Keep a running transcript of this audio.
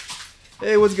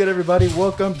Hey, what's good, everybody?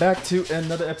 Welcome back to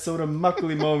another episode of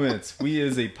Muckly Moments. We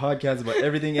is a podcast about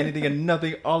everything, anything, and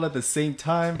nothing all at the same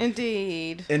time.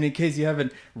 Indeed. And in case you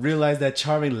haven't realized that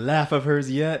charming laugh of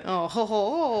hers yet, Oh, ho,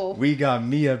 ho. we got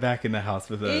Mia back in the house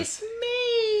with It's us.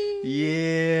 me.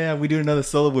 Yeah, we doing another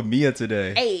solo with Mia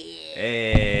today.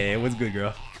 Hey, what's good,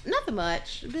 girl? Nothing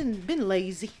much. Been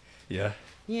lazy. Yeah,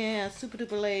 Yeah, super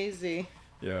duper lazy.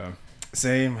 yeah.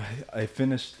 Same. I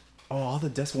finished. Oh, all the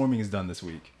desk warming is done this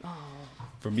week. Oh.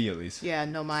 For me, at least. Yeah,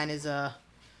 no, mine is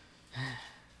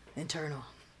internal.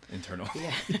 Internal.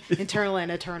 Yeah, internal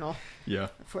and eternal. Yeah.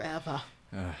 Forever.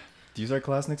 Do you start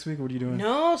class next week? What are you doing?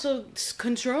 No, so it's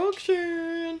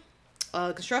construction.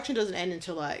 Construction doesn't end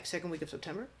until like second week of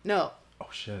September. No, Oh,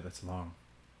 shit, that's long.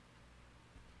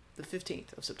 the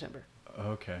 15th of September.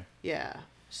 Okay. Yeah.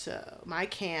 So my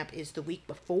camp is the week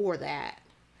before that.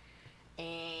 And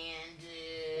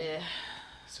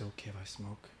Is it okay if I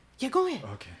smoke? yeah, go ahead.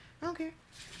 Okay. I don't care.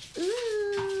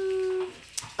 Ooh.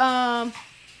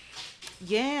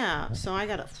 Yeah. So I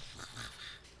gotta.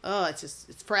 Oh, it's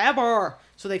forever.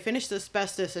 So they finished the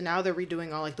asbestos, and now they're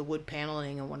redoing all like the wood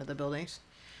paneling in one of the buildings,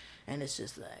 and it's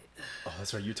just like. Oh,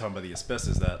 that's right. You were talking about the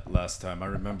asbestos that last time. I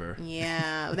remember.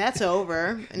 Yeah, that's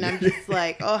over, and I'm just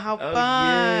like, oh, how fun!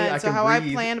 yeah, I so can how I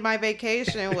breathe. planned my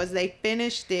vacation was they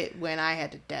finished it when I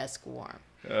had to desk warm.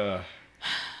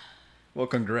 Well,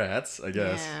 congrats, I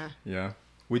guess. Yeah.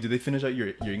 Wait, did they finish out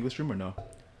your English room or no?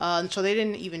 So they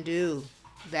didn't even do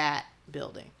that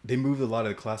building. They moved a lot of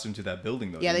the classroom to that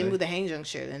building, though. Yeah, they didn't moved the hang junk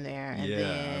shit in there, and Yeah,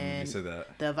 then you said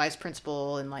that. the vice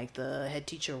principal and like the head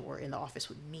teacher were in the office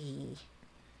with me.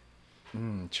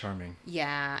 Charming.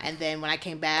 Yeah, and then when I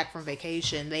came back from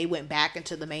vacation, they went back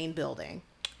into the main building,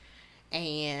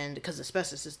 and because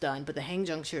asbestos is done, but the hang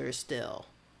juncture is still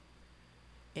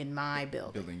in my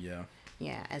building. Yeah.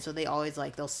 Yeah, and so they always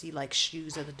like they'll see like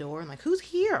shoes at the door and like who's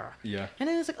here? Yeah. And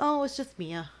then it's like, oh, it's just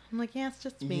Mia. I'm like, yeah, it's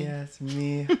just me. Yeah, it's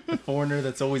me, the foreigner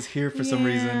that's always here for some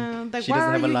reason. Like, She why doesn't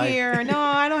are have a you life. here? No,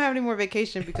 I don't have any more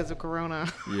vacation because of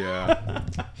Corona. Yeah.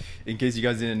 In case you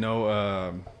guys didn't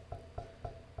know,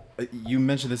 you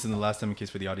mentioned this in the last time. In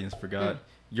case for the audience forgot,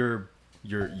 your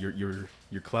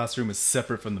classroom is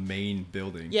separate from the main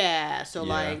building. Yeah, so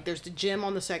Yeah. like there's the gym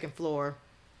on the second floor,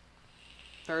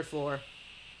 third floor,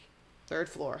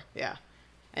 yeah.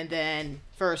 And then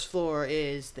first floor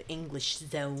is the English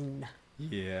zone.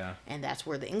 Yeah. And that's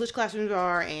where the English classrooms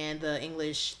are and the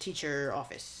English teacher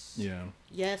office. Yeah.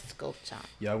 Yes, go Chan.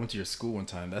 Yeah, I went to your school one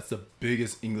time. That's the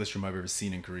biggest English room I've ever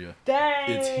seen in Korea. Dang.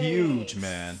 It's huge,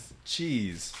 man.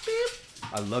 Jeez.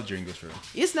 I loved your English room.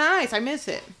 It's nice. I miss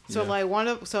it. So Yeah. like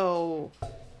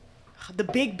the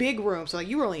big room. So like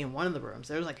you were only in one of the rooms.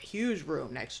 There was like a huge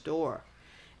room next door.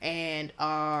 And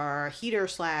our heater /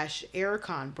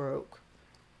 aircon broke.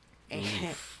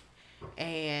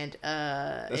 And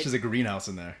That's just a greenhouse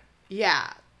in there.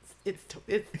 yeah, it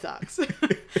sucks.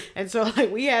 And so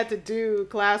like we had to do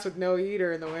class with no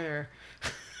heater in the winter.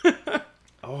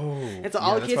 Oh. And so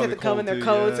all the kids had to come in their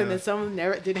coats, and then some of them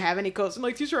never didn't have any coats. I'm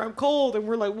like, teacher, I'm cold, and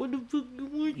we're like, what the fuck?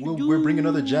 What you do? We're bringing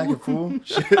another jacket, fool.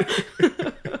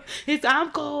 Shit.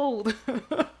 I'm cold.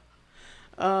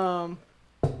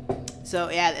 So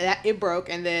yeah, it broke,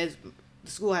 and then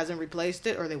the school hasn't replaced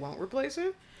it, or they won't replace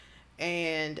it.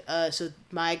 And so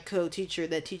my co-teacher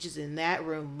that teaches in that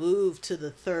room moved to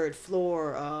the third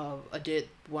floor of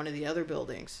one of the other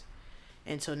buildings,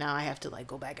 and so now I have to like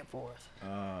go back and forth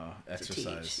to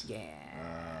Exercise. teach.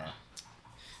 Yeah.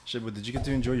 Shit, but did you get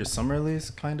to enjoy your summer at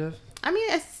least, kind of? I mean,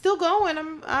 it's still going.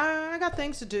 I got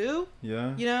things to do.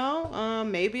 Yeah. You know,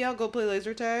 maybe I'll go play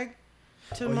laser tag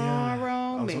tomorrow.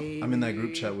 Oh, yeah. Maybe I'm in that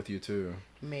group chat with you too.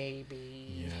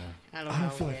 Maybe. Yeah. I don't I know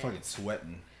don't feel like yet. fucking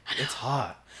sweating. It's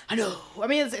hot. I know. I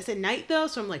mean, it's at night though,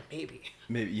 so I'm like maybe.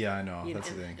 Maybe. Yeah, I know. You That's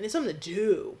know, the thing. and it's something to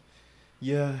do,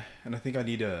 Yeah, and I think I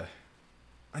need to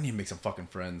make some fucking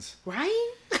friends.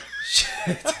 right?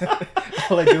 Shit.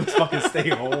 All I do is fucking stay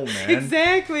home, man.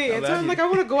 Exactly. Now And so that I'm you- like, I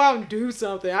want to go out and do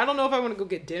something. I don't know if I want to go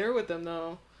get dinner with them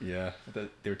though. Yeah. I thought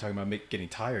they were talking about getting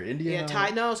Thai or Indian. Yeah, Thai.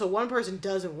 No, so one person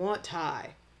doesn't want Thai.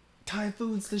 Thai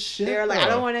food's the shit. They're like, I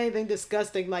though. don't want anything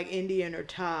disgusting like Indian or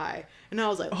Thai. And I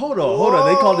was like, Hold on.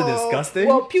 They called it disgusting?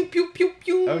 Well, pew pew pew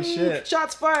pew. Oh, shit.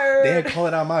 Shots fired. They ain't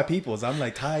calling out my peoples. I'm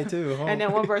like Thai too. Huh? And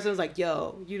then one person was like,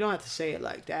 yo, you don't have to say it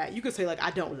like that. You could say like, I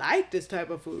don't like this type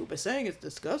of food, but saying it's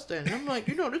disgusting. And I'm like,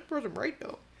 this person right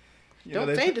though. You know,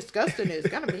 Don't say disgusting is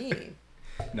kind of mean.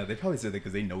 No, they probably said that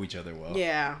because they know each other well.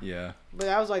 Yeah. Yeah. But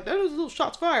I was like, that was little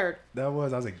shots fired. I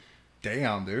was like,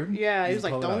 damn, dude. Yeah, he You was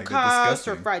like, call it out Don'kas that or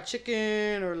disgusting. fried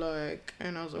chicken or like,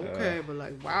 and I was like, okay, but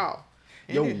like, wow.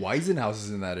 Yo, And it- Weisenhouse is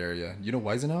in that area. You know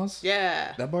Weisenhouse?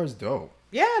 Yeah. That bar's dope.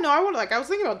 Yeah, no, I was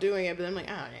thinking about doing it, but I'm like,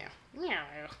 oh yeah.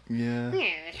 Yeah.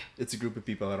 It's a group of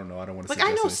people. I don't know. I don't want to. Like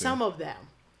I know some of them.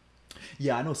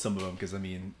 Yeah, I know some of them because I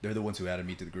mean they're the ones who added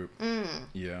me to the group.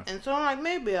 Yeah. And so I'm like,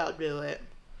 maybe I'll do it.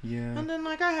 Yeah. And then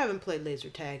like I haven't played laser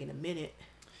tag in a minute.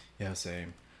 Yeah,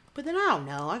 same. But then I don't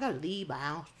know. I gotta leave my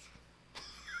house.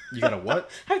 You gotta what?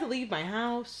 I have to leave my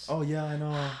house. Oh yeah, I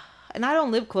know. And I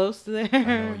don't live close to there. I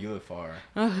know you live far.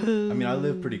 I mean, I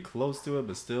live pretty close to it,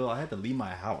 but still, I had to leave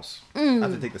my house. I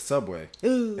have to take the subway,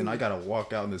 and I gotta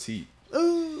walk out in this heat.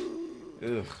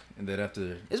 Ugh. And then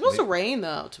after It's supposed to rain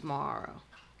though tomorrow.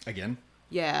 Again?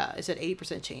 Yeah, it's an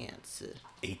 80% chance.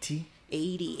 80?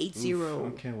 80.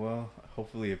 Okay, well,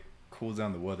 hopefully it cools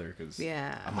down the weather because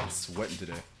Yeah. I'm like sweating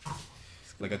today.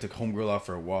 Like I took homegirl out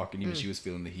for a walk and even she was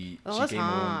feeling the heat. Oh, She that's came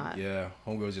hot. home. Yeah,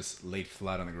 homegirl just laid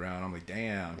flat on the ground. I'm like,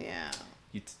 damn. Yeah.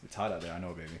 It's hot out there. I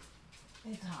know, baby.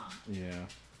 It's hot. Yeah.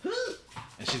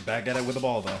 And she's back at it with the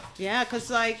ball though. Yeah, because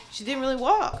like she didn't really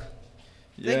walk.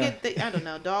 Yeah. I don't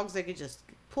know, dogs, they could just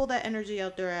pull that energy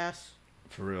out their ass.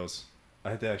 For reals. I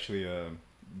had to actually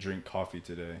drink coffee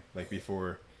today, like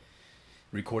before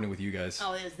recording with you guys.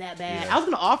 Oh, it was that bad. Yeah. I was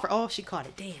going to offer. Oh, she caught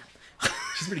it. Damn.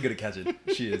 She's pretty good at catching.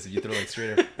 She is. If you throw like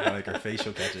straight at like her face,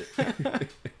 she'll catch it.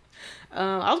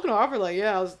 I was going to offer like,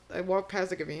 yeah, I walked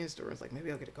past the convenience store. I was like,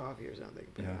 maybe I'll get a coffee or something.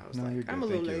 But Yeah. I was No, like, you're good. I'm a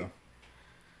Thank little you. late.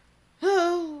 Though.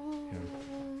 Oh.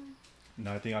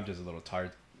 No, I think I'm just a little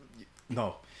tired.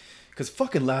 No. Because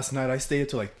fucking last night, I stayed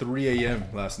until like 3 a.m.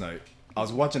 last night. I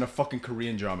was watching a fucking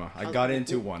Korean drama. I got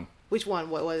into one. Which one?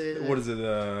 What is it? What is it?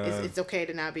 It's okay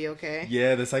to not be okay.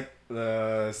 Yeah, the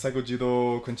Psycho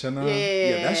Judo Kunchena.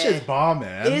 Yeah. That shit's bomb,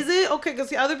 man. Is it? Okay, because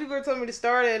the other people are telling me to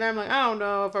start it, and I'm like, I don't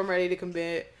know if I'm ready to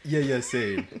commit. Yeah,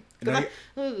 same. And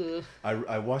Ugh.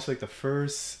 I watched like the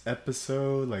first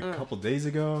episode like a couple days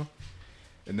ago.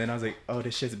 And then I was like, oh,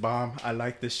 this shit's bomb. I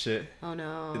like this shit. Oh,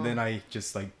 no. And then I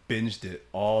just like binged it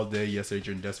all day yesterday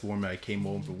during desk warming. I came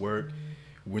home from work,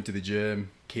 went to the gym,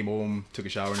 came home, took a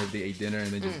shower and everything, ate dinner, and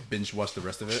then just binge watched the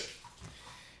rest of it.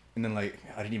 And then like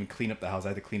I didn't even clean up the house. I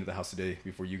had to clean up the house today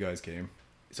before you guys came.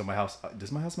 So my house,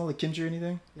 does my house smell like kimchi or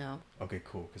anything? No. Okay,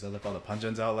 cool. Because I left all the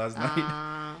panjans out last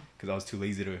night. Because I was too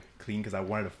lazy to clean because I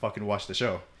wanted to fucking watch the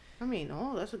show. I mean,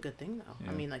 oh, that's a good thing, though.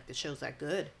 Yeah. I mean, like, the show's that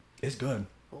good. It's good.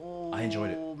 Oh, I enjoyed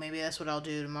it. Maybe that's what I'll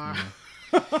do tomorrow.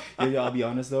 Yeah, I'll be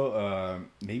honest though.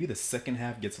 Maybe the second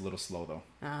half gets a little slow though.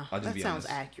 I'll just that be sounds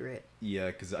honest. accurate. Yeah,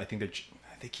 because I think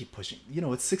they keep pushing. You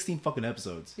know, it's 16 fucking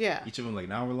episodes. Yeah. Each of them like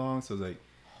an hour long, so it's like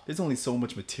there's only so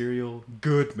much material,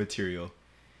 good material.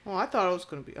 Well, I thought it was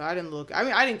gonna be. I didn't look. I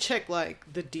mean, I didn't check like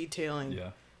the detailing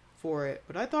for it,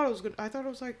 but I thought it was good. I thought it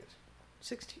was like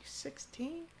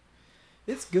 16.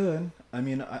 It's good. I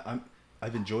mean,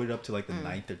 I've enjoyed it up to like the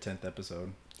 9th or 10th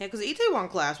episode. Yeah, because the Itaewon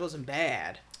Class wasn't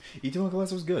bad. Itaewon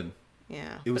Class was good.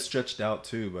 Yeah. It was stretched out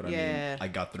too, but I mean, I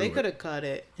got through They it. could have cut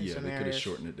it in Yeah, some they could have areas.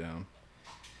 shortened it down.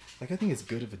 Like I think it's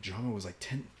good if a drama was like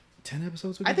 10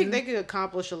 episodes. would I be think good. they could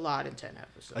accomplish a lot in 10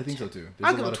 episodes. I think so too.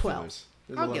 I'll a give lot them of 12. fillers.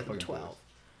 There's a I'll lot give of them fucking 12. fillers.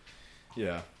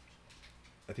 Yeah.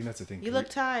 I think that's the thing. You look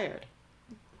tired.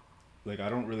 Like I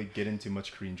don't really get into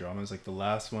much Korean dramas. Like the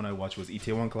last one I watched was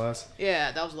Itaewon Class.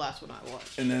 Yeah, that was the last one I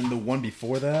watched. And then the one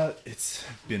before that, it's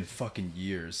been fucking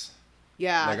years.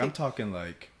 Yeah. Like I'm talking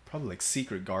like probably like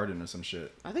Secret Garden or some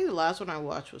shit. I think the last one I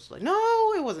watched was like,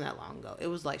 no, it wasn't that long ago. It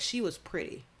was like She Was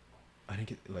Pretty. I think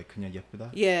it like 그냥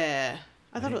예쁘다. Yeah.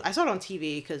 I saw it on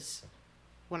TV because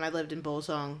when I lived in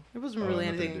Bosong, there wasn't really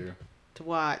anything to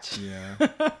watch. Yeah.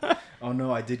 Oh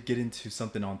no, I did get into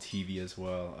something on TV as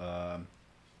well.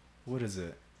 What is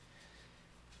it?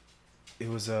 It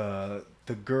was the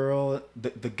girl,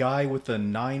 the guy with the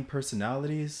 9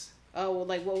 personalities. Oh, well,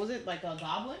 like what was it? Like a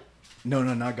Goblin? No,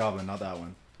 not Goblin, not that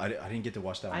one. I didn't get to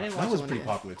watch that one. didn't That watch was that one pretty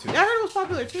either. popular too. Yeah, I heard it was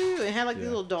popular too. It had like these Yeah.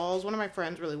 little dolls. One of my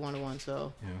friends really wanted one,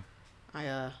 so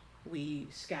Yeah. we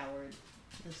scoured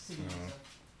the cities,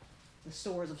 the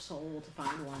stores of Seoul to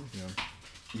find one.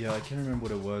 Yeah, I can't remember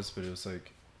what it was, but it was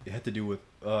like it had to do with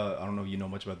I don't know if you know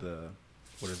much about the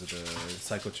what is it, the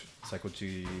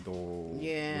psychochido.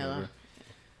 Yeah. Whatever.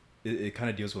 It kind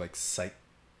of deals with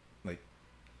like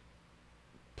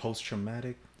post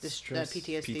traumatic stress,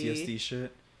 PTSD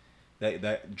shit.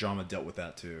 That drama dealt with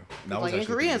that too. And that Like in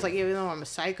actually Korean, it's pretty like even though I'm a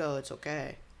psycho, it's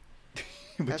okay.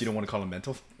 good. But you don't want to call them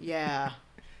mental. Yeah.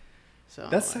 So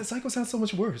Psycho sounds so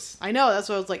much worse. I know. That's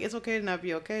why I was like, it's okay to not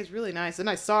be okay. It's really nice. And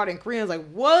I saw it in Korean. I was like,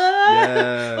 what?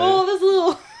 Yeah. Oh, this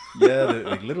little. Yeah,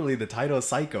 like literally the title is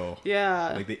Psycho.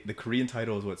 Yeah. Like the Korean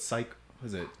title is what what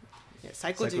is it? Yeah,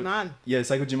 Psycho Jiman. Yeah,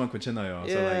 Psycho Jiman Kunchenayo.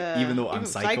 So like even though I'm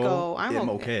psycho, I'm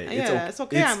okay. Yeah, it's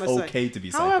okay. It's okay to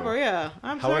be psycho. However, yeah,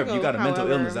 I'm However, psycho. you got a mental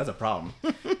however. illness, that's a problem.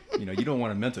 You know, you don't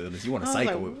want a mental illness. You want a I was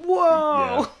psycho. like,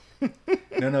 whoa.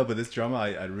 Yeah. No, but this drama,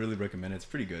 I really recommend it. It's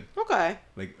pretty good. Okay.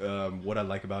 Like, what I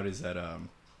like about it is that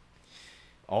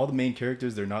all the main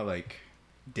characters, they're not like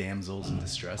damsels in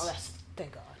distress. Oh,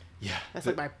 thank God. Yeah, That's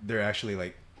like they're actually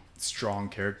like strong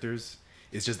characters.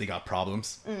 It's just they got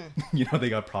problems. You know, they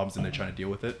got problems and they're trying to deal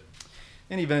with it.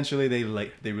 And eventually they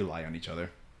rely on each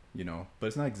other, you know. But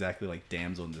it's not exactly like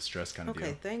damsel in distress kind of deal.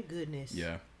 Okay, thank goodness.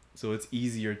 Yeah. So it's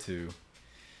easier to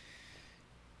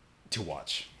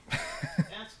watch.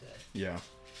 That's good. Yeah.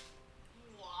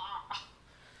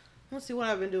 Let's see what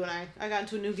I've been doing. I got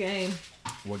into a new game.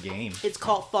 What game? It's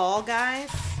called Fall Guys.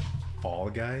 Fall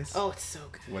Guys? Oh, it's so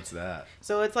good. What's that?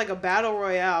 So it's like a battle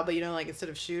royale, but you know, like instead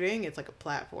of shooting, it's like a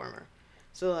platformer.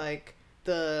 So like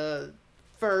the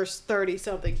first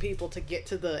 30-something people to get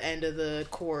to the end of the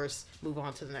course move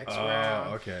on to the next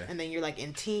round. Okay. And then you're like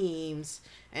in teams,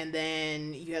 and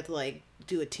then you have to like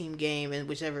do a team game, and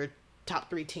whichever top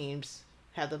 3 teams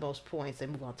have the most points, they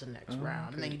move on to the next round.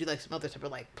 Okay. And then you do like some other type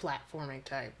of like platforming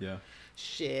type Yeah.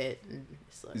 shit. And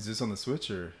it's, like, Is this on the Switch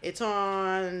or? it's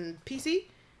on PC.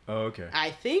 Oh, okay.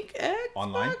 I think Xbox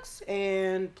Online?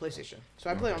 and PlayStation. So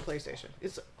I play on PlayStation.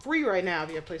 It's free right now if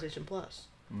you have PlayStation Plus.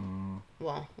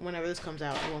 Well, whenever this comes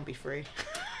out, it won't be free.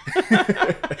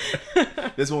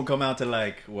 This won't come out to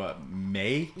like what,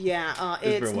 May? Yeah,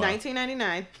 It's it's for a while.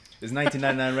 $19.99. It's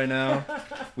 $19.99 right now.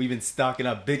 We've been stocking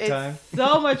up big time. It's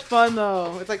so much fun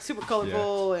though. It's like super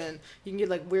colorful, and you can get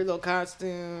like weird little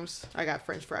costumes. I got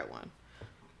French fry one.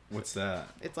 What's that?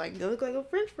 It's like they look like a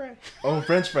French fry. Oh,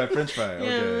 French fry. Okay, French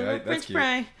that's cute.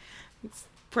 fry. It's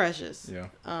precious.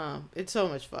 Yeah. It's so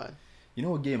much fun. You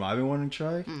know what game I've been wanting to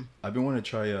try? I've been wanting to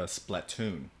try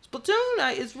Splatoon.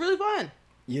 Splatoon, it's really fun.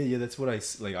 Yeah, that's what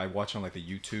I watch on like the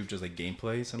YouTube, just like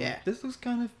gameplay. So I'm Yeah. like, this looks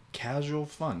kind of casual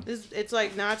fun. It's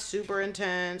like not super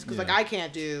intense because like Yeah. I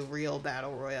can't do real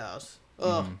battle royales.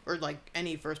 Ugh, or like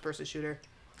any first person shooter.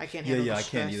 I can't handle the I can't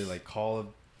stress. either like Call of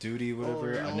Duty,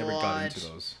 whatever. Oh, I never got Lord. into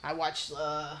those. I watch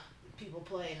people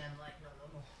play and I'm like, no.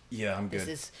 Yeah, I'm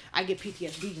good. I get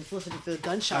PTSD just listening to the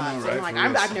gunshots. I know, right? I'm like, For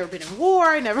real. I've never been in war.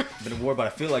 I never. I've been in war, but I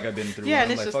feel like I've been through Yeah, one.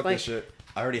 and I'm it's like, just fuck like- this shit.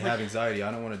 I already have anxiety. I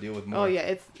don't want to deal with more. Oh yeah,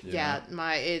 it's Yeah.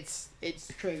 it's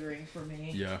triggering for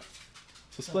me. Yeah.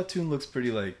 So Splatoon looks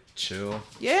pretty like chill.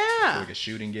 Yeah. Like a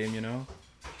shooting game, you know?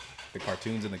 The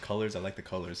cartoons and the colors. I like the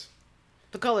colors.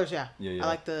 The colors, yeah. Yeah. I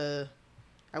like the.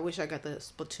 I wish I got the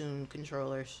Splatoon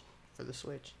controllers for the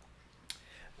Switch.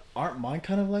 Aren't mine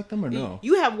kind of like them or no?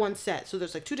 You have one set, so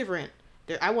there's like 2 different.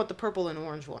 I want the purple and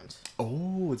orange ones.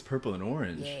 Oh, it's purple and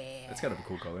orange. Yeah. That's kind of a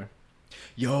cool color.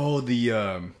 Yo, the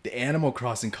Animal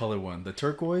Crossing color one, the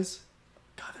turquoise.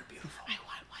 God, they're beautiful. I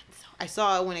want one so. I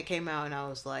saw it when it came out, and I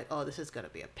was like, "Oh, this is gonna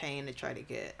be a pain to try to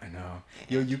get." I know.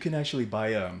 Yo, you can actually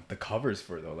buy the covers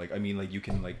for it though. Like, I mean, like you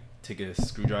can like take a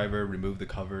screwdriver, remove the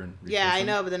cover, and Yeah, replace I them.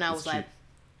 know, but then I It's was like, cheap.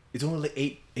 It's only like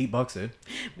 $8, Ed.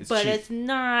 It's "But cheap. it's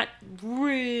not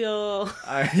real."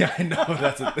 I know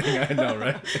that's the thing. I know,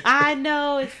 right? I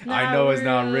know it's not. I know it's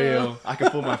not real. I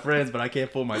can fool my friends, but I can't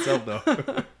fool myself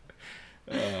though.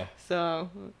 So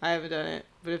I haven't done it,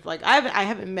 but if like I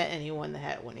haven't met anyone that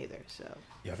had one either. So.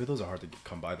 Yeah, I bet those are hard to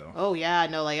come by though. Oh yeah,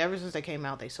 no, like ever since they came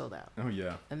out, they sold out Oh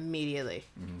yeah, immediately.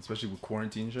 especially with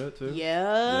quarantine shit too.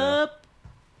 Yep.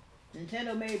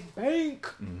 Nintendo made bank.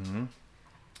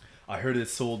 I heard it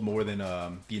sold more than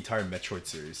the entire Metroid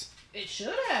series. It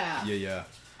should have. Yeah.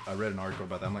 I read an article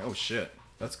about that. I'm like, oh shit,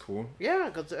 that's cool. Yeah,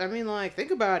 because I mean, like, think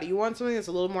about it. You want something that's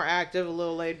a little more active, a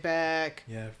little laid back.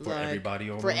 Yeah, for like, everybody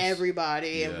almost. For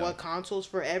everybody. And Yeah. what consoles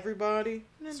for everybody?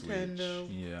 Switch. Nintendo.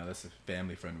 Yeah, that's a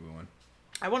family friendly one.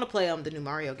 I want to play the new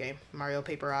Mario game, Mario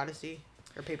Paper Odyssey,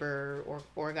 or Paper or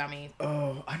Origami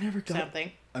Oh, I never got.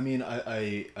 something. I mean,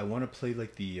 I want to play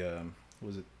like the what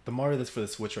was it, the Mario that's for the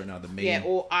Switch right now, the main. Yeah,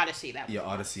 or Odyssey. That one. Yeah,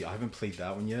 Odyssey. I haven't played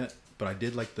that one yet, but I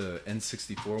did like the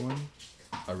N64 one.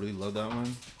 I really love that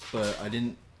one, but I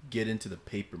didn't get into the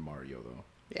Paper Mario though.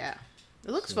 Yeah, it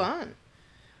looks fun.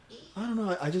 I don't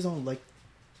know. I just don't like.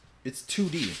 It's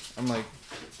 2D. I'm like.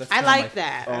 That's I kinda like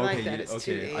that. I like that you- it's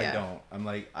okay, 2D, I yeah. don't. I'm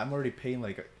like, I'm already paying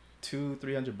like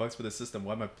 $200-300 for the system.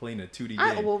 Why am I playing a 2D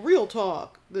game? Well, real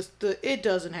talk. It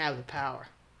doesn't have the power.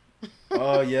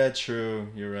 Oh yeah, true.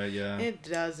 You're right. Yeah. It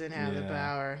doesn't have the Yeah.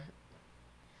 power.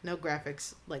 No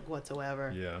graphics like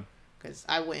whatsoever. Yeah. Because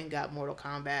I went and got Mortal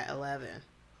Kombat 11.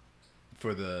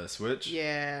 For the Switch.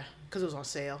 Yeah, because it was on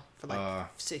sale for like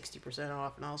 60%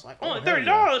 off, and I was like, Oh, only hell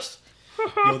 $30.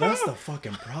 Yo, that's the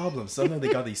fucking problem. Sometimes they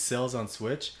got these sales on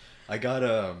Switch. I got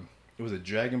it was a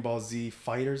Dragon Ball Z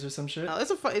Fighters or some shit. No,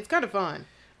 it's kind of fun.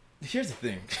 Here's the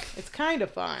thing. It's kind of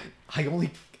fun.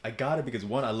 I got it because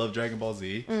one, I love Dragon Ball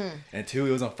Z, and two,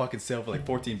 it was on fucking sale for like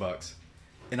 $14.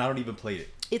 And I don't even play it.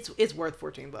 It's worth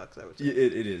 $14, I would say. Yeah,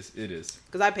 it is. It is.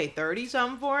 Because I paid 30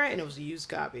 something for it, and it was a used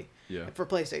copy. Yeah. For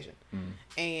PlayStation.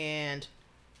 And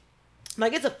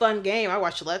like, it's a fun game. I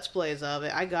watched Let's Plays of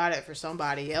it. I got it for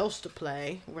somebody else to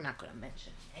play. We're not going to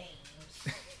mention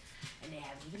names. And they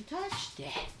haven't even touched it.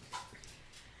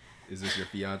 Is this your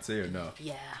fiance or no?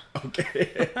 Yeah.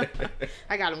 Okay.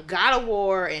 I got him God of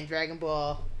War and Dragon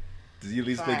Ball. Does he at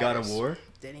least play God of War?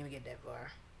 Didn't even get that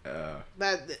far. Uh,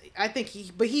 But I think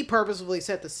he purposefully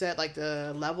set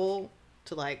the level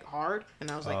to like hard, and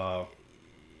I was like,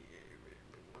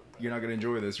 you're not gonna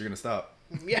enjoy this. You're gonna stop.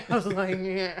 yeah, I was like,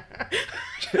 yeah.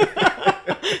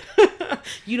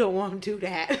 You don't want to do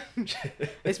that,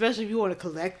 especially if you want to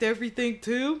collect everything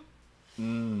too.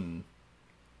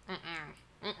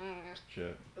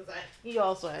 Shit. He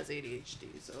also has ADHD,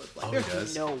 so it's like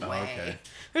there's no way. Okay.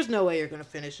 There's no way you're gonna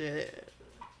finish it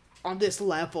on this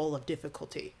level of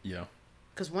difficulty. Yeah.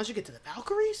 Because once you get to the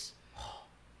Valkyries,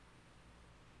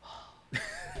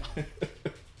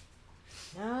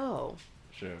 no.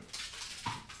 Shit.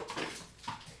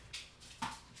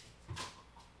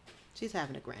 She's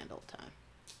having a grand old time.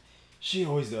 She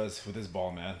always does with this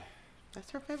ball, man.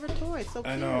 That's her favorite toy. It's so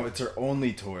cute. I know, it's her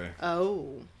only toy.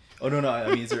 Oh. Oh, no, I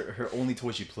mean, it's her only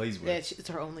toy she plays with. Yeah, it's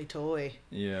her only toy.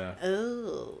 Yeah.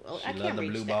 Oh, She I can't loves the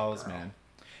reach blue that balls, girl. man.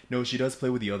 No, she does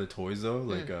play with the other toys, though.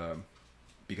 Like,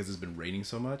 because it's been raining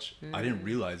so much. I didn't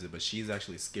realize it, but she's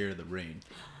actually scared of the rain.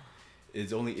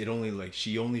 It only, like,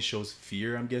 she only shows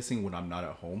fear, I'm guessing, when I'm not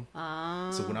at home.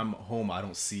 So when I'm home, I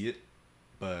don't see it.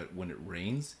 But when it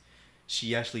rains,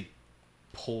 she actually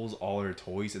pulls all her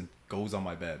toys and goes on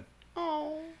my bed.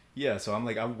 Oh. Yeah, so I'm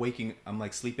like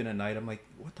sleeping at night. I'm like,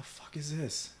 what the fuck is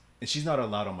this? And she's not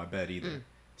allowed on my bed either.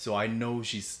 So I know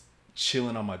she's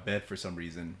chilling on my bed for some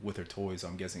reason with her toys. So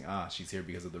I'm guessing, she's here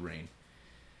because of the rain.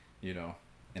 You know,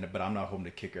 but I'm not home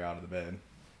to kick her out of the bed.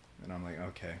 And I'm like,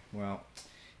 okay, well,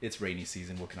 it's rainy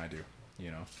season. What can I do?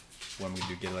 You know, when we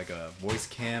do get like a voice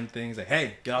cam thing, it's like,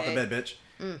 hey, get off the bed, bitch.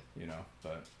 You know,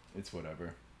 but it's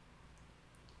whatever.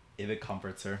 If it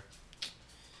comforts her.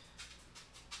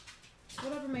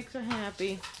 Whatever makes her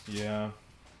happy. Yeah.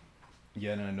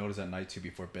 Yeah, and I noticed at night too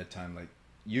before bedtime, like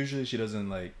usually she doesn't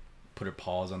like put her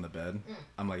paws on the bed.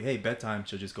 I'm like, hey, bedtime.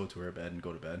 She'll just go to her bed and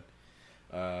go to bed.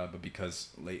 But because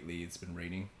lately it's been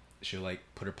raining, she'll like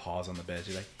put her paws on the bed.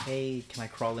 She's like, hey, can I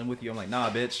crawl in with you? I'm like, nah,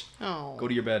 bitch. Oh. Go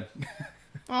to your bed.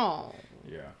 Oh.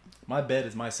 Yeah. My bed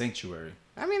is my sanctuary.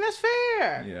 I mean, that's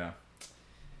fair. Yeah.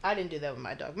 I didn't do that with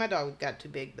my dog. My dog got too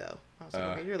big, though. I was like,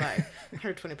 okay, you're like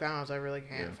 120 pounds. I really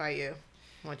can't fight you.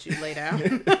 Once you lay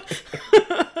down.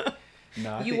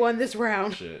 Nah, you won this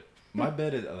round. Shit. My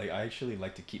bed is like, I actually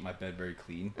like to keep my bed very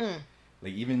clean.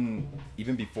 Like even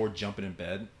before jumping in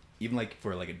bed, even like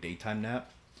for like a daytime nap,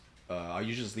 I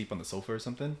usually sleep on the sofa or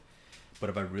something.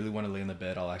 But if I really want to lay in the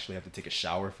bed, I'll actually have to take a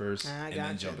shower first and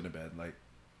then jump into bed. Like,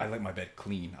 I like my bed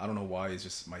clean. I don't know why. It's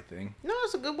just my thing. No,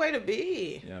 it's a good way to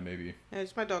be. Yeah, maybe. Yeah,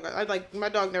 it's my dog. My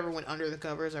dog never went under the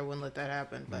covers. I wouldn't let that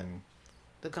happen. But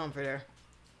the comforter,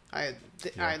 I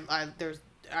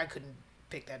couldn't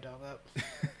pick that dog up.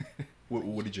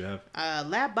 What did you have?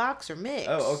 Lab boxer mix.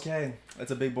 Oh, okay.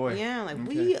 That's a big boy. Yeah, like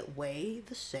we weigh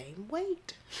the same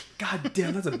weight. God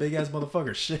damn, that's a big ass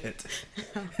motherfucker. Shit.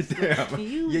 Damn.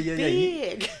 You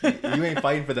big. You ain't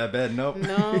fighting for that bed. Nope.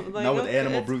 No, like, not with okay,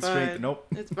 animal brute fine. strength. Nope.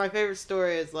 It's my favorite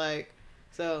story. Is like,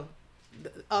 so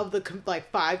of the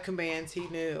like 5 commands he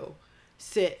knew,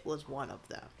 sit was one of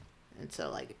them, and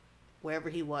so like wherever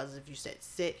he was, if you said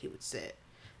sit, he would sit.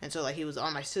 And so, like, he was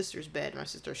on my sister's bed. My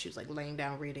sister, she was, like, laying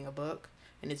down reading a book.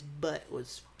 And his butt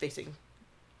was facing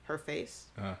her face.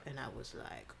 And I was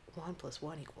like, 1 +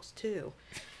 1 = 2.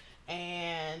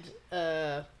 And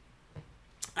I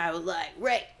was like,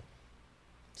 Ray,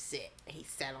 sit. He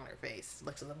sat on her face.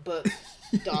 Looks at the book.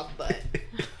 Dog butt.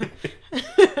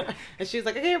 And she was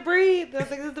like, I can't breathe. I was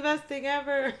like, this is the best thing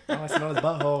ever. Oh, I smell his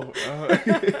butthole.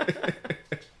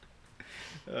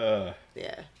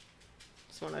 Yeah.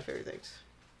 It's one of my favorite things.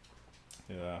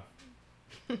 Yeah.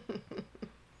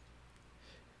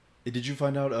 Did you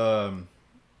find out,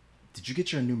 did you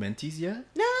get your new Mentees yet?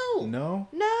 No. No?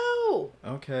 No.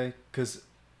 Okay, because...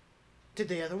 Did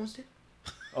the other ones do?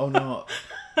 Oh, no.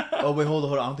 Oh, wait, hold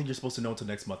on. I don't think you're supposed to know until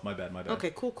next month. My bad.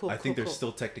 Okay, cool. I think they're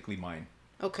still technically mine.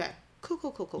 Okay.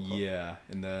 Cool. Yeah,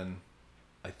 and then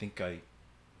I think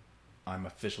I'm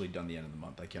officially done the end of the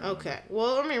month. I can't remember. Okay.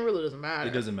 Well, I mean, it really doesn't matter.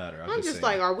 It doesn't matter. I'm just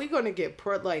like, are we going to get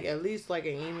like at least like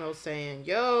an email saying,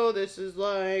 yo, this is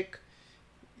like,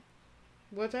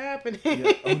 what's happening?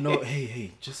 Yeah. Oh, no.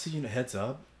 Hey, just so you know, heads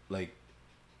up. Like,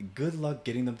 good luck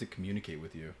getting them to communicate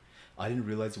with you. I didn't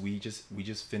realize we just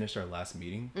finished our last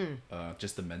meeting.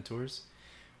 Just the mentors.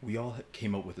 we all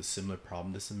came up with a similar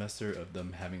problem this semester of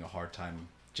them having a hard time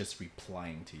just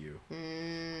replying to you.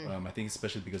 I think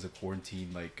especially because of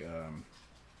quarantine, like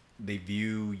they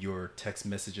view your text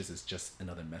messages as just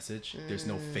another message. There's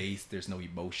no face, there's no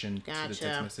emotion to the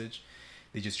text message.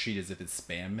 They just treat it as if it's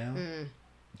spam mail.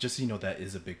 Just so you know, that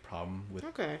is a big problem with.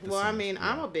 Okay. Well, I mean,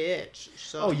 I'm a bitch.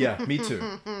 So. Oh yeah, me too.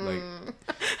 Like,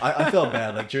 I felt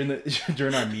bad. Like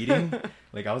during our meeting,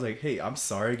 like I was like, "Hey, I'm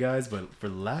sorry, guys, but for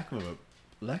lack of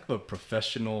a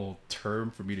professional term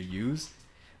for me to use,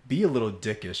 be a little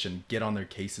dickish and get on their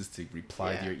cases to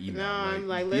reply to your email." No, I'm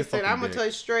like, listen, I'm gonna tell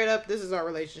you straight up, this is our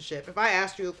relationship. If I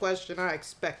ask you a question, I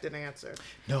expect an answer.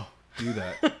 No, do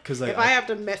that. Because like, if I have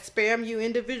to spam you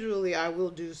individually, I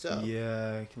will do so.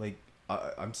 Yeah, like.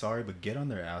 I'm sorry, but get on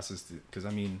their asses, because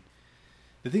I mean,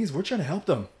 the thing is, we're trying to help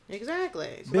them.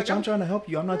 Exactly. So Bitch, like, I'm trying to help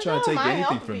you. I'm not trying to take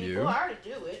anything from you. I already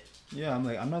do it. Yeah, I'm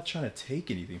like, I'm not trying to take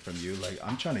anything from you. Like,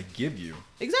 I'm trying to give you.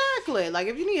 Exactly. Like,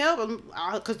 if you need help,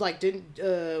 because like,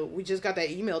 we just got that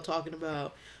email talking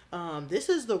about, this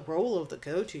is the role of the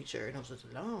co-teacher, and it was just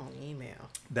a long email.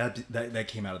 That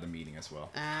came out of the meeting as well.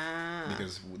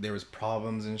 Because there was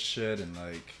problems and shit, and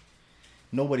like,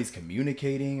 nobody's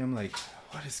communicating. I'm like,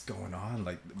 what is going on?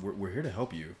 Like, we're here to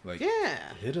help you. Like,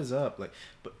 hit us up. Like,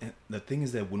 but the thing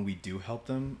is that when we do help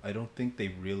them, I don't think they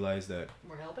realize that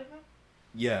we're helping them.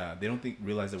 Yeah, they don't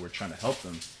realize that we're trying to help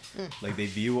them. Like, they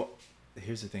view.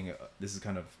 Here's the thing. This is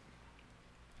kind of.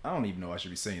 I don't even know I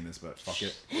should be saying this, but fuck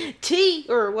it. Tea,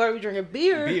 or what are we drinking?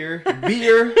 Beer.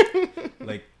 Beer.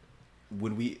 Like,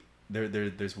 when we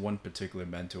there's one particular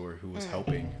mentor who was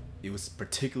helping. It was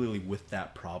particularly with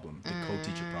that problem, the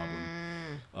co-teacher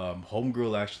problem.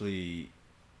 Homegirl actually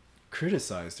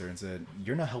criticized her and said,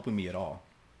 "You're not helping me at all."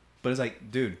 But it's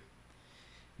like, dude,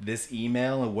 this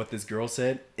email and what this girl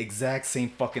said, exact same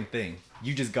fucking thing.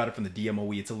 You just got it from the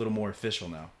DMOE. It's a little more official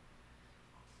now.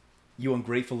 You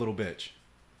ungrateful little bitch.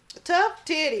 Tough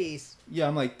titties. Yeah,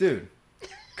 I'm like, dude,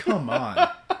 come on.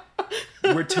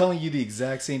 We're telling you the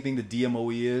exact same thing the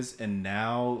DMOE is, and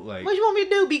now, like... What you want me to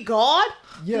do, be God?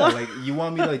 Yeah, like, you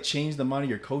want me to, like, change the mind of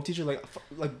your co-teacher? Like,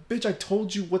 bitch, I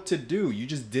told you what to do. You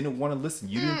just didn't want to listen.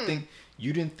 You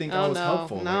didn't think I was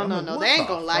helpful. No, like, no, they ain't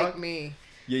gonna like me.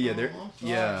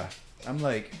 Yeah, I'm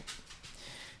like...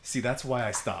 See, that's why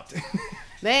I stopped.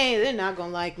 They're not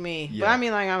gonna like me. Yeah. But I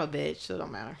mean, like, I'm a bitch, so it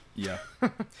don't matter. Yeah.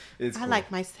 It's cool. I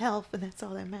like myself, and that's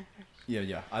all that matters.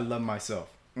 Yeah. I love myself.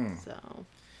 So...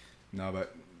 No,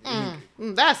 but...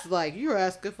 that's like, you're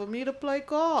asking for me to play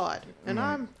God. And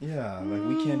I'm... Yeah, like,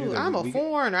 we can't do that. I'm a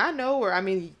foreigner. I know where... I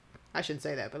mean, I shouldn't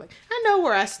say that, but, like, I know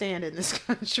where I stand in this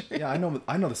country. Yeah, I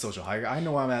know the social hierarchy. I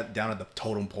know I'm down at the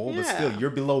totem pole, but still, you're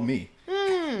below me.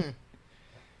 Well,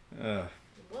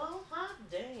 hot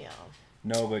damn.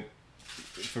 No, but...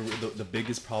 For the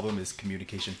biggest problem is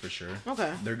communication for sure.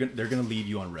 Okay. They're gonna leave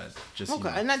you on red. Just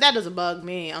okay, and that doesn't bug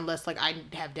me unless like I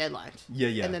have deadlines.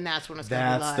 Yeah. And then that's when it's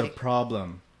gonna be like... That's the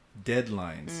problem.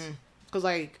 Deadlines. Because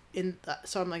like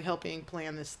so I'm like helping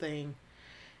plan this thing,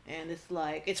 and it's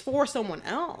like it's for someone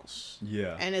else.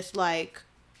 Yeah. And it's like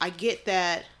I get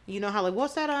that, you know how like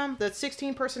what's that the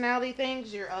 16 personality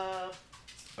things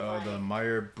the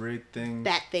Myers-Briggs thing.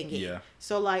 That thingy. Yeah.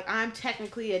 So like I'm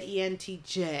technically an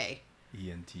ENTJ.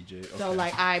 ENTJ. Okay. So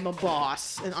like I'm a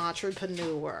boss, an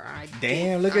entrepreneur.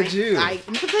 Look at you.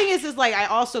 The thing is like I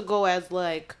also go as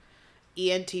like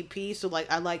ENTP, so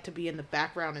like I like to be in the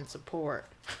background and support.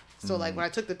 So like when I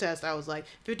took the test, I was like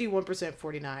 51%,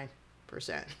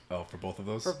 49%. Oh, for both of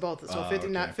those? For both. So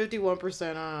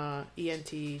 51%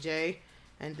 ENTJ,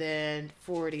 and then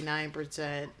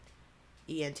 49%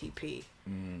 ENTP.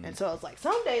 And so it's like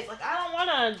some days like I don't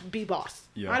want to be boss.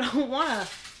 Yeah. I don't want to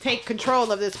take control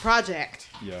of this project.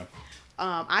 Yeah.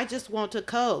 I just want to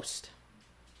coast.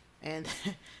 And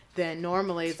then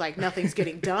normally it's like nothing's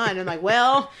getting done, and like,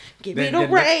 well, give me the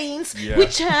reins. Yeah.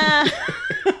 Which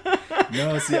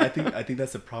No, see, I think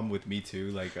that's the problem with me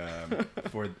too. Like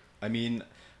for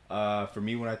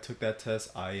me when I took that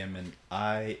test, I am an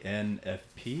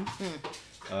INFP.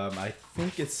 I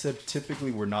think it said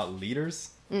typically we're not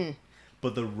leaders.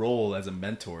 But the role as a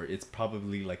mentor, it's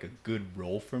probably like a good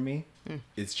role for me.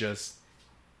 It's just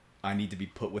I need to be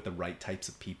put with the right types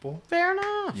of people. Fair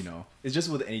enough. You know, it's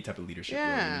just with any type of leadership.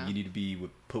 Yeah. Role. You need to be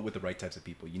put with the right types of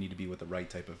people. You need to be with the right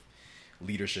type of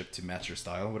leadership to match your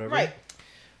style, whatever. Right.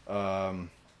 And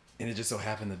it just so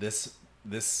happened that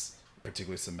this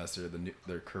particular semester,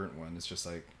 their current one, it's just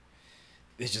like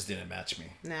it just didn't match me.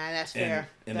 Nah, that's fair.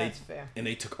 That's fair. And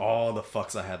they took all the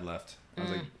fucks I had left. I was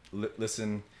like,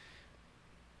 listen.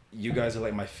 you guys are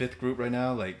like my 5th group right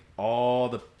now. Like all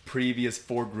the previous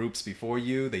 4 groups before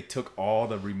you, they took all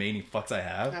the remaining fucks I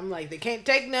have. I'm like, they can't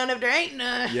take none if there ain't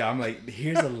none. Yeah, I'm like,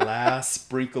 here's the last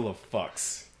sprinkle of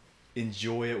fucks.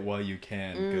 Enjoy it while you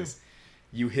can, because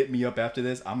you hit me up after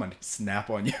this, I'm gonna snap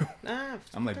on you.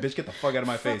 I'm like, bitch, get the fuck out of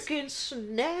my face. Fucking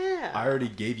snap. I already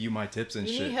gave you my tips and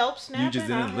You shit. need help snapping? You just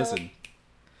didn't I'll listen.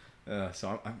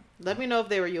 So I'm Let me know if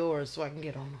they were yours so I can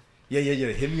get on them. yeah.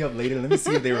 Hit me up later. Let me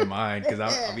see if they were mine, because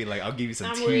I'll be like, I'll give you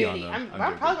some tea on them.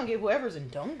 I'm probably gonna get whoever's in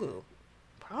Dongu.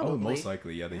 Probably. Oh, most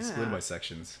likely, yeah. They split by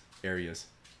sections, areas.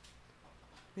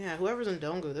 Yeah, whoever's in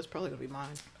Dongu, that's probably gonna be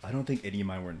mine. I don't think any of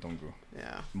mine were in Donggu.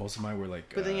 Yeah. Most of mine were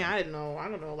like. But then I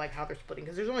don't know like how they're splitting,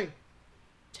 because there's only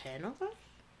 10 of us,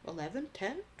 11,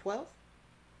 10, 12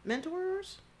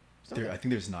 mentors. I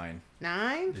think there's 9.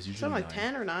 9. There's usually Something like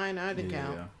 9. 10 or 9. I didn't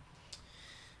count. Yeah.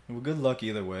 Well, good luck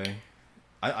either way.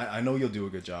 I know you'll do a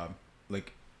good job.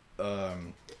 Like, out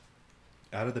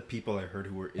of the people I heard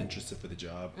who were interested for the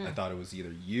job, I thought it was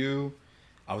either you.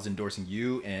 I was endorsing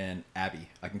you and Abby.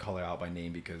 I can call her out by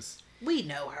name because We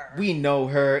know her. we know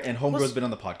her, and Homegirl's been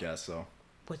on the podcast. So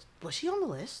Was she on the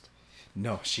list?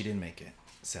 no, she didn't make it.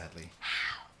 Sadly.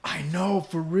 How? I know,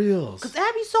 for reals. Because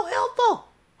Abby's so helpful.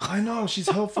 I know she's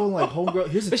helpful. Like Homegirl.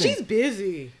 Here's the But thing. she's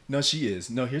busy. No, she is.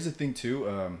 No, here's the thing too.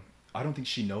 I don't think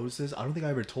she notices. I don't think I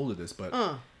ever told her this, but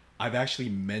I've actually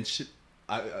mentioned.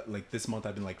 Like this month,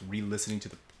 I've been like re-listening to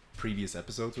the previous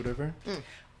episodes, whatever.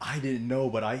 I didn't know,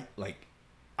 but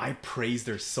I praised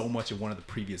her so much in one of the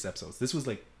previous episodes. This was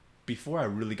like before I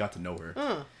really got to know her.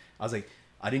 I was like,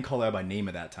 I didn't call her out by name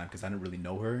at that time because I didn't really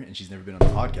know her, and she's never been on the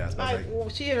podcast. But I was like, well,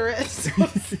 she interested.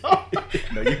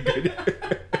 no, you're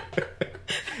good.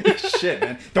 Shit,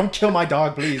 man. Don't kill my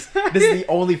dog, please. This is the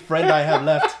only friend I have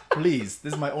left. Please.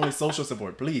 This is my only social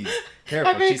support. Please.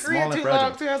 Careful. She's small and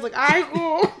fragile. Too. I was like, I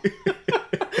cool.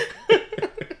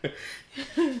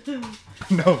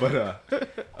 No, but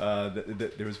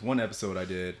there was one episode I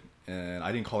did, and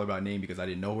I didn't call her by name because I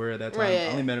didn't know her at that time. Right. I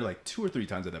only met her like 2 or 3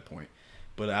 times at that point.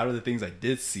 But out of the things I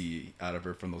did see out of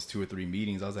her from those 2 or 3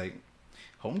 meetings, I was like,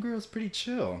 Homegirl's pretty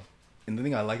chill. And the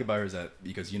thing I like about her is that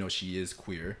because, she is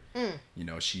queer,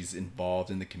 she's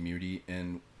involved in the community.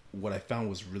 And what I found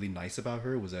was really nice about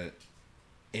her was that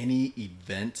any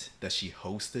event that she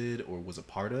hosted or was a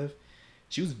part of,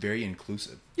 she was very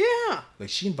inclusive. Yeah. Like,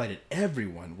 she invited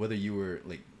everyone, whether you were,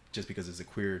 like, just because it's a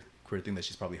queer thing that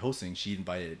she's probably hosting, she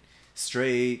invited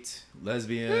straight,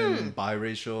 lesbian,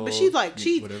 biracial, But she's like,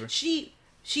 whatever.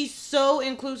 She's so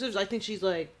inclusive. I think she's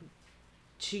like,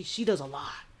 she does a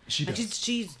lot. She does.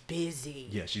 She's busy.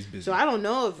 Yeah, she's busy. So I don't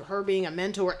know if her being a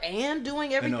mentor and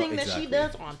doing everything that she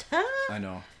does on time. I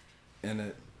know.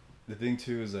 And the thing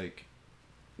too is like,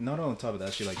 not on top of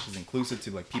that, she's inclusive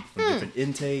to like people from different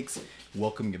intakes,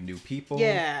 welcoming of new people.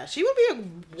 Yeah, she would be a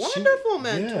wonderful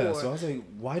mentor. Yeah, so I was like,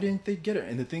 why didn't they get her?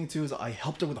 And the thing too is I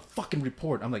helped her with a fucking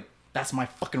report. I'm like, that's my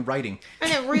fucking writing. And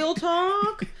then real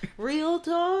talk.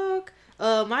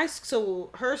 So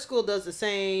her school does the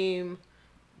same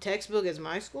textbook as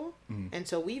my school, and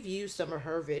so we've used some of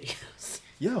her videos.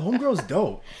 Yeah, Homegirl's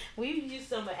dope. We've used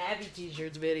some of Abby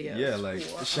T-shirt's videos. Yeah, like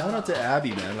shout out to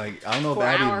Abby, man. Like I don't know if for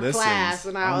Abby our listens. class,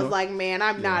 and I was like, man,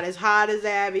 I'm not as hot as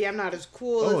Abby. I'm not as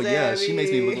cool as Abby. Oh yeah, she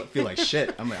makes me feel like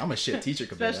shit. I'm like, I'm a shit teacher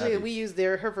compared Especially to Abby. we used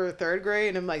her for 3rd grade,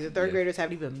 and I'm like, the 3rd graders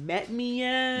haven't even met me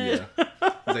yet.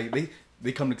 Yeah, it's like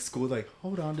they come to school like,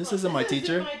 hold on, this isn't my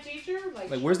teacher. My teacher?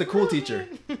 Like, where's the cool teacher?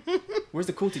 Where's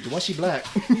the cool teacher? Why's she black?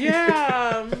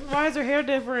 Yeah, why is her hair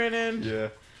different? And Yeah.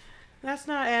 that's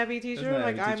not Abby teacher. Not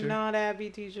like Abby I'm teacher. not Abby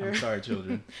teacher. I'm sorry,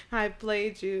 children. I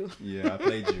played you. Yeah, I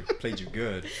played you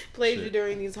good. Played you Shit.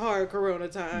 during these hard Corona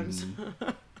times.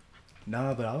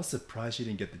 Nah, but I was surprised she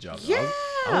didn't get the job. Yeah.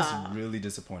 I was really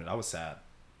disappointed. I was sad.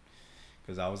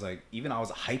 Because I was like, even I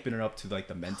was hyping her up to like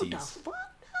the What mentees. the fuck?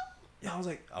 Yeah,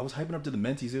 I was hyping up to the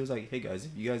mentees. It was like, hey guys,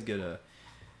 if you guys get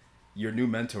your new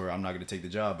mentor, I'm not going to take the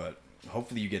job, but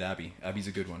hopefully you get Abby. Abby's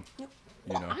a good one.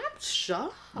 You know? I'm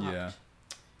shocked. Yeah.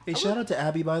 Hey, shout out to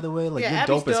Abby, by the way. Like, Yeah, you're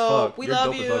Abby's dope as fuck. We You're love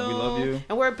dope you. as fuck. We love you.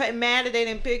 And we're mad that they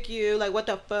didn't pick you. Like, what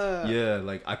the fuck? Yeah,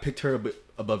 like, I picked her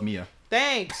above Mia.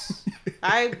 Thanks.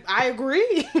 I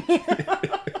agree.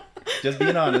 Just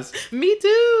being honest. Me too.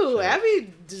 Sure.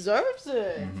 Abby deserves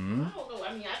it. Mm-hmm. I don't know.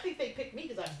 I mean, I think they picked me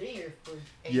because I've been here for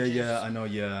ages. Yeah, I know,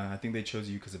 yeah. I think they chose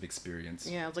you because of experience.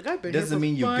 Yeah, I was like, I've been Doesn't here for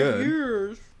mean you're 5 good.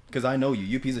 years. Because I know you.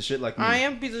 You piece of shit like me. I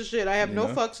am a piece of shit. I have You no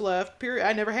know? fucks left. Period.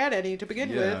 I never had any to begin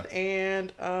Yeah. with,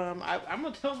 and I'm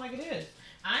gonna tell them like it is.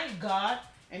 I ain't God,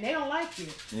 and they don't like you.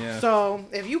 Yeah. So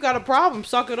if you got a problem,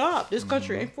 suck it up. This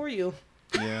country ain't for you.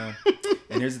 Yeah.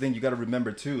 And here's the thing. You got to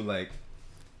remember, too, like,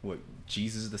 what,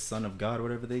 Jesus, the Son of God,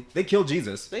 whatever they killed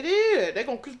Jesus. They did. They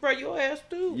gonna crucify your ass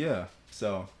too. Yeah.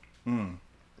 So,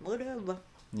 Whatever.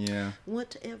 yeah.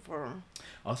 Whatever.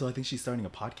 Also, I think she's starting a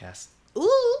podcast.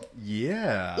 Ooh.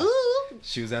 Yeah. Ooh.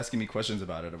 She was asking me questions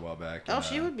about it a while back. Oh, and,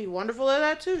 she would be wonderful at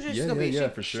that too. She's yeah, gonna be. yeah,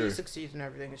 She, for sure. She succeeds in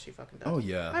everything that she fucking does. Oh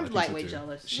yeah. I I'm think so, lightweight too.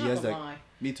 jealous. She Not has gonna that. lie.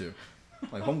 Me too.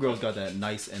 Like homegirl's got that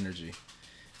nice energy,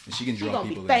 and she can She draw gonna be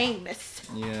people in. famous.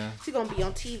 Yeah. She gonna be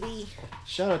on TV.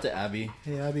 Shout out to Abby.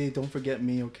 Hey Abby, don't forget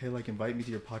me, okay? Like invite me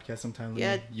to your podcast sometime. Let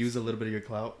Yeah. me use a little bit of your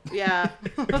clout. Yeah.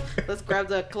 Let's grab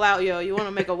the clout, yo. You want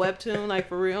to make a webtoon like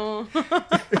for real?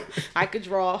 I could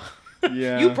draw.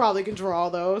 Yeah. You probably can draw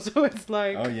though, so it's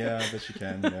like. Oh yeah, I bet she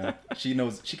can. Yeah. She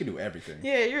knows. She can do everything.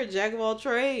 Yeah, you're a jack of all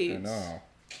trades. I know.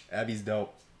 Abby's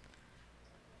dope.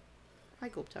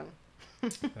 Michael, tell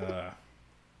him.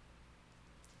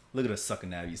 Look at us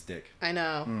sucking Abby's dick. I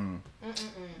know.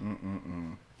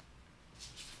 Mm-mm-mm.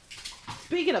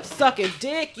 Speaking of sucking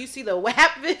dick, you see the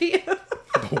WAP video?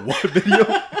 The what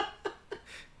video?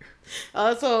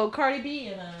 So Cardi B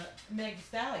and Meg Thee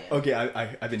Stallion. Okay,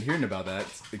 I've been hearing about that.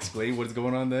 Explain what is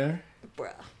going on there.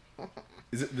 Bruh.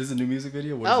 Is it this is a new music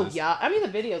video? What is Oh this? yeah, I mean the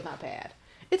video's not bad.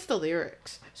 It's the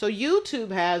lyrics. So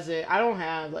YouTube has it. I don't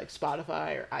have like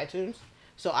Spotify or iTunes,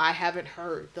 so I haven't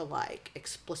heard the like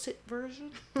explicit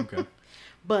version. Okay.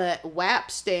 But WAP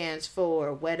stands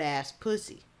for wet ass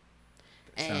pussy.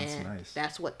 Sounds And nice.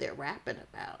 that's what they're rapping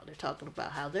about. They're talking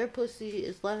about how their pussy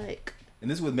is like. And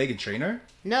this is with Meghan Trainor?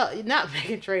 No, not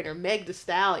Meghan Trainor, Meg Thee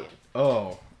Stallion.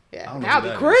 Oh. I Yeah, don't know that'd who be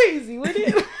that crazy, wouldn't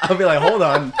it? I'll be like, hold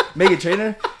on, Meghan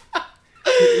Trainor.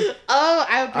 Oh,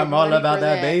 I would pay I'm all money about for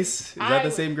that bass. Is that the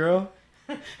same girl?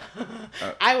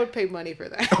 I would pay money for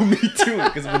that. Oh, me too.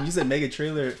 Because when you said Meghan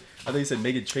Trainor, I thought you said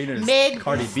Meghan Trainor and Meg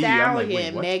Cardi Thee B. I'm like, wait,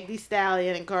 Stallion, what? Meg Thee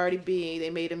Stallion and Cardi B, they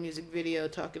made a music video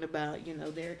talking about, you know,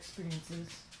 their experiences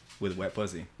With wet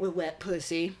pussy. with wet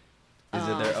pussy. Is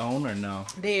it their own or no?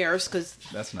 Theirs, because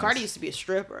That's nice. Cardi used to be a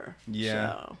stripper.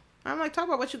 Yeah. So I'm like, talk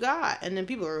about what you got. And then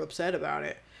people are upset about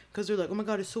it because they're like, oh my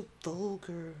God, it's so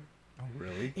vulgar. Oh,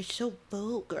 really? It's so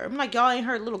vulgar. I'm like, y'all ain't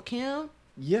heard Little Kim?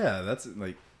 Yeah, that's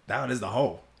like, that is the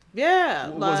whole. Yeah.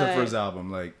 What like, was her first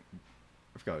album? Like,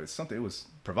 I forgot. It's something. It was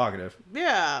provocative.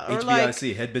 Yeah. Or like,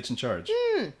 HBIC, Head Bitch in Charge.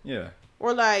 Yeah.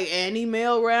 or like any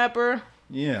male rapper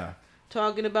Yeah.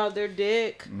 talking about their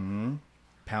dick. Mm-hmm.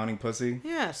 Pounding pussy.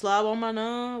 Yeah, slob on my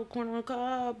knob, corn on the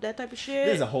cob, that type of shit.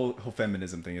 There's a whole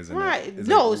feminism thing, isn't Right. it?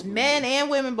 No, it's men and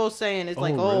women both saying it's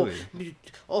like, really?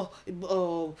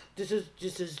 this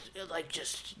is like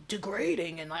just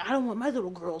degrading, and like I don't want my little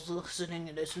girls listening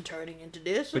to this and turning into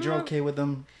this. But you're okay with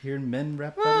them hearing men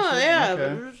rap about Oh this shit? yeah,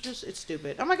 Okay. but it's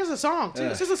stupid. I'm like, it's a song too. Yeah.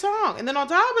 It's just a song, and then on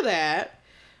top of that,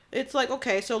 it's like,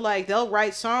 okay, so like they'll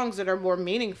write songs that are more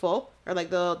meaningful, or like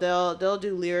they'll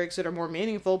do lyrics that are more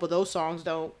meaningful, but those songs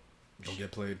don't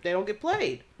get played. they don't get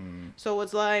played. So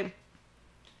it's like.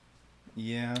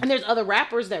 Yeah. And there's other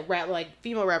rappers that rap, like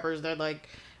female rappers that like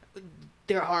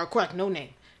they're hardcore, like No Name.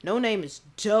 No Name is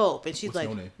dope, and she's What's like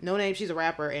No Name? No Name. She's a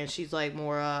rapper, and she's like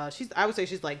more. I would say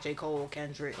she's like J. Cole,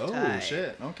 Kendrick. Oh type.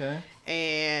 shit. Okay.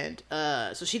 And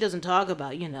so she doesn't talk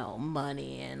about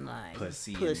money and like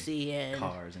Pussy and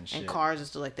cars and shit. cars and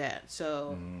stuff like that.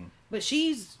 So, but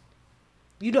she's.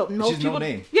 You don't know. She's people, No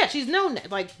Name. Yeah, she's No Name.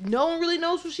 Like no one really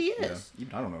knows who she Yeah. is.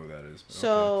 Even I don't know who that is. But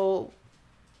So,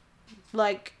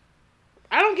 like,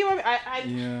 I don't get why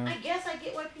Yeah. I guess I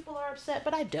get why people are upset,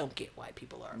 but I don't get why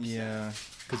people are upset. Yeah.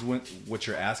 Because what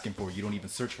you're asking for, you don't even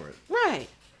search for it. Right.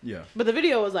 Yeah. But the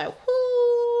video was like,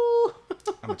 whoo.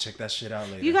 I'm gonna check that shit out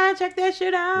later. You gotta check that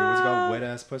shit out. Wait, what's it called? Wet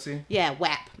ass pussy? Yeah,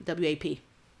 WAP. W-A-P.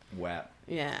 WAP.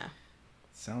 Yeah.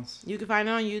 Sounds. You can find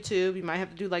it on YouTube. You might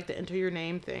have to do like the enter your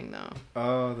name thing though.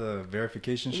 Oh, the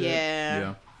verification shit.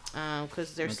 Yeah.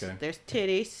 Because there's Okay. there's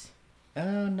titties.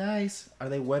 Oh, nice. Are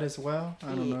they wet as well? I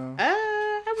don't know.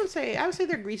 I would say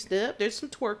they're greased up. There's some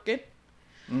twerking.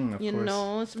 Of You course.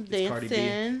 know, some It's Cardi B.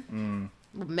 dancing.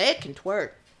 Meg can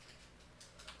twerk.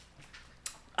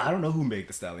 I don't know who Meg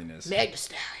Thee Stallion is. Meg Thee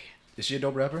Stallion. Is she a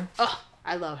dope rapper? Oh,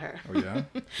 I love her. Oh yeah.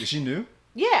 Is she new?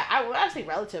 Yeah, I say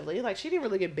relatively. Like, she didn't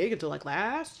really get big until, like,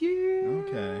 last year.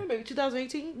 Okay. Maybe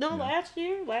 2018. No, Yeah. last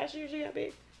year. Last year she got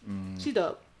big. She's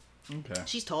dope. Okay.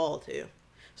 She's tall, too.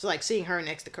 So, like, seeing her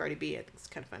next to Cardi B, I think it's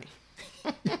kind of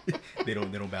funny. They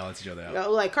don't balance each other out. You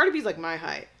know, like, Cardi B's, like, my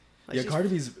height. Like, Yeah, she's, Cardi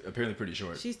B's apparently pretty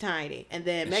short. She's tiny. And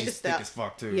then And Meg Thee she's thick Stallion. as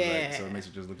fuck too. Yeah. Like, so it makes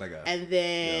her just look like a. And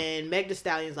then Meg Thee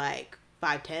Stallion's, like,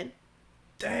 5'10".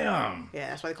 Damn. Yeah,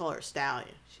 that's why they call her a stallion.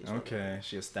 She's Okay,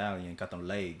 she a stallion, got them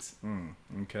legs.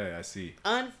 Okay, I see.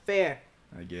 unfair.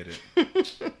 I get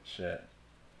it. Shit.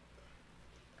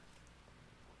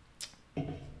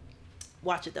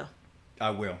 Watch it, though.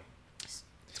 I will.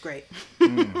 It's great.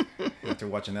 After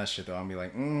watching that shit, though, I'll be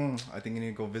like, I think I need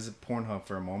to go visit Pornhub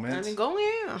for a moment. I mean, go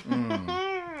in.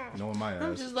 No, my ass.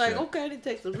 I'm just like, Shit. okay, I need to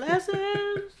take some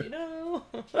lessons, you know.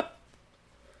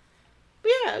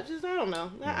 But yeah, it's just, I don't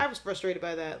know. I was frustrated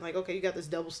by that. Like, okay, you got this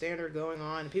double standard going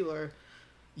on, and people are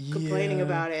complaining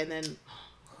about it, and then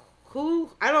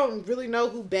I don't really know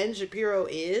who Ben Shapiro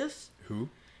is. Who?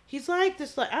 He's like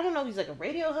this, like, I don't know, he's like a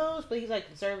radio host, but he's like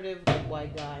conservative, like,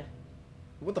 white guy.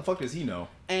 What the fuck does he know?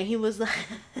 And he was like,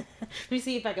 let me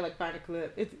see if I can like find a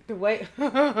clip. It's the way.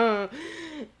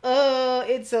 Oh,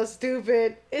 it's so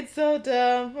stupid. It's so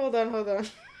dumb. Hold on.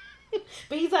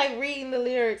 But he's like reading the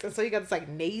lyrics, and so he got this like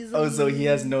nasal. Oh, so he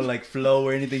has no like flow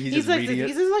or anything. He's just like reading it.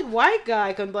 He's this like white guy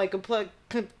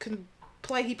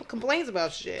he complains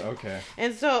about shit. Okay.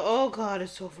 And so, oh god,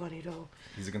 it's so funny though.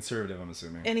 He's a conservative, I'm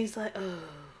assuming. And he's like, oh,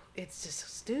 it's just so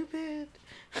stupid.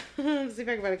 Let's see if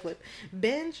I can find a clip.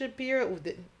 Ben Shapiro.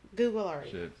 Google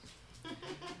already. Shit.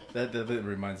 That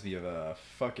reminds me of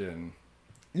fucking.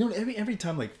 You know, every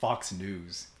time like Fox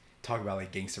News talk about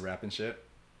like gangster rap and shit,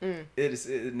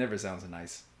 it never sounds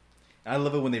nice. I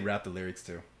love it when they rap the lyrics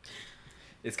too.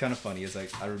 It's kind of funny. It's like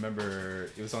I remember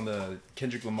it was on the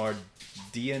Kendrick Lamar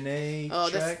DNA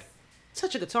track. That's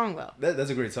such a good song though. That's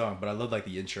a great song, but I love like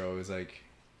the intro. It was like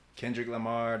Kendrick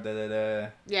Lamar, da da da.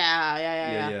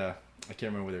 Yeah. I can't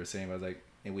remember what they were saying, but I was like,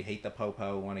 and we hate the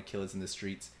po-po, want to kill us in the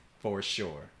streets for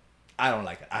sure. I don't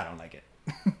like it.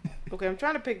 Okay, I'm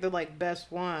trying to pick the like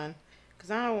best one,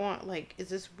 cause I don't want like, is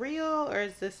this real or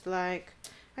is this like?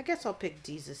 I guess I'll pick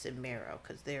Jesus and Mero,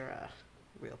 cause they're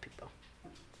real people.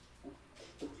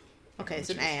 Okay, it's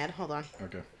an ad. Hold on.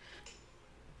 Okay.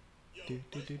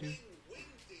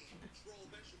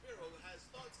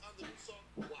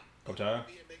 Koptara?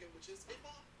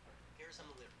 Here's some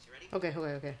of the lyrics. You ready? Okay.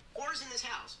 Whores in this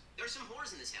house. There's some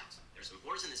whores in this house. There's some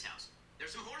whores in this house.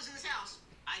 There's some whores in this house.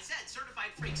 I said certified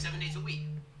freak 7 days a week.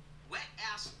 Wet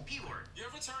ass P word. You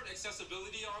ever turn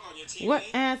accessibility on your TV? Wet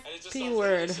ass and it just P starts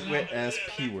word. listening? Wet ass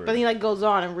P word. But he like goes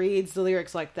on and reads the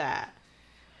lyrics like that,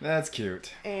 That's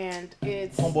cute. and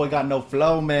it's Homeboy got no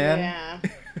flow, man. yeah.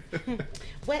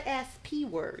 Wet ass P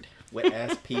word. Wet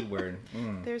ass P word.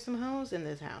 There's some hoes in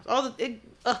this house.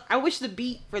 I wish the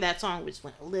beat for that song just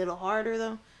went a little harder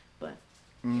though, but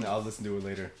I'll listen to it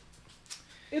later.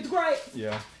 it's great.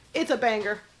 Yeah. It's a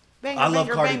banger. Banger, I love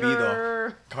banger, Cardi B banger.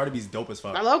 though. Cardi B's dope as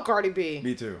fuck. I love Cardi B.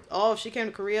 Me too. Oh, if she came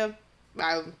to Korea,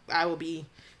 I will be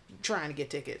trying to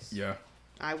get tickets. Yeah.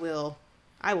 I will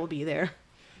be there.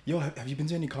 Yo, have you been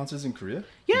to any concerts in Korea?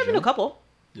 Yeah, I've been to a couple.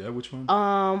 Yeah, which one?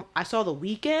 I saw The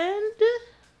Weeknd.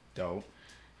 Dope.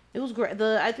 It was great.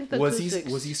 I think the Was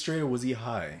acoustics. he straight or was he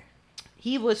high?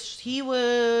 He was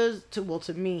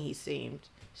to me he seemed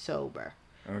sober.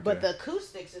 Okay. But the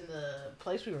acoustics in the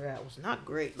place we were at was not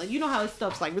great. Like, you know how his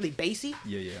stuff's like really bassy?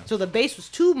 Yeah. So the bass was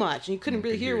too much and you couldn't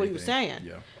really Couldn't hear what he was anything. saying.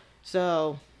 Yeah.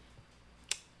 So,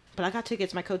 but I got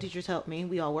tickets. My co-teachers helped me.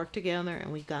 We all worked together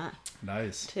and we got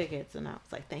Nice. tickets. And I was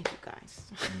like, thank you guys.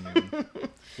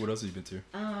 What else have you been to?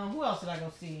 Who else did I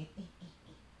go see?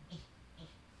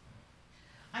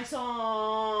 I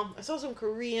saw some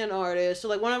Korean artists. So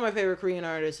like one of my favorite Korean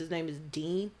artists, his name is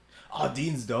Dean. Oh,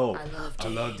 Dean's dope. I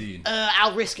love Dean. Dean.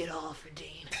 I'll risk it all for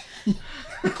Dean.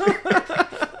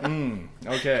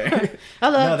 Okay. I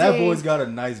love No, that Dean. boy's got a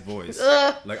nice voice.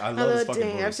 Like I love his fucking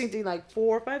Dean. voice. I've seen Dean like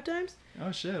 4 or 5 times.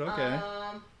 Oh shit. Okay.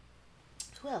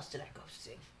 Who else did I go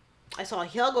see? I saw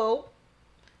Hyego.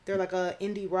 They're like a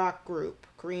indie rock group,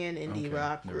 Korean indie Okay.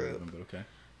 rock Never heard group. of him, but okay.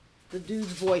 The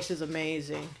dude's voice is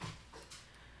amazing.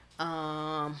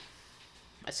 I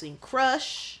seen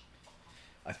Crush.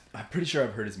 I'm pretty sure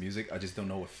I've heard his music. I just don't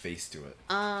know what face to it.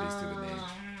 Face to the name.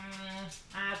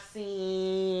 I've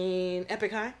seen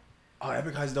Epic High. Oh,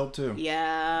 Epic High's dope too.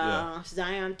 Yeah.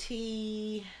 Zion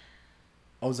T.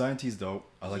 Oh, Zion T's dope.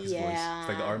 I like his voice. It's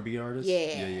like the R&B artist.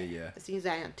 Yeah. Yeah. I seen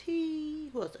Zion T.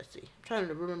 Who else I see? I'm trying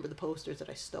to remember the posters that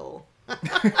I stole.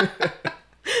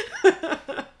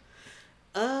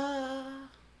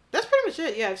 That's pretty much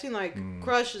it. Yeah, I've seen like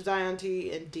Crush, Zion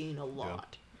T, and Dean a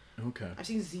lot. Okay. I've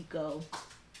seen Zico.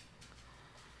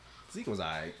 Zeke was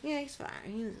alright. Yeah, he's fine.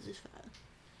 He's just fine.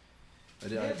 I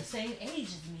They're the same age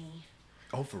as me.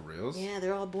 Oh, for reals? Yeah,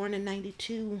 they're all born in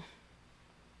 '92.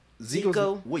 Zico's,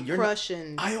 Zico, wait, you're Crush, not,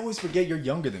 and I always forget you're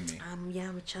younger than me.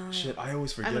 I'm a child. Shit, I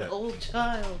always forget. I'm an old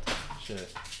child.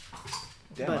 Shit.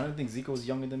 Damn, But- I didn't think Zico was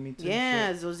younger than me too.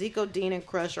 Yeah, Shit. so Zico, Dean, and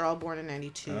Crush are all born in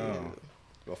 '92. Oh.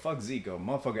 Well, fuck Zico.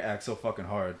 Motherfucker acts so fucking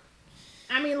hard.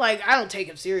 I mean, like, I don't take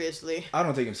him seriously. I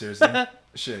don't take him seriously.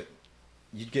 Shit.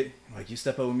 You get, like, you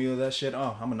step up with me with that shit,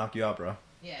 oh, I'm gonna knock you out, bro.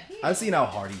 Yeah. I've seen how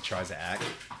hard he tries to act.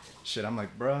 Shit, I'm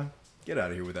like, bro, get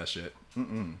out of here with that shit.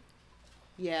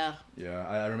 Yeah. Yeah,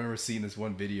 I remember seeing this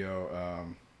one video.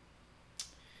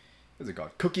 What's it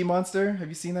called? Cookie Monster. Have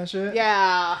you seen that shit?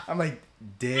 Yeah. I'm like,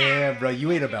 damn, bro,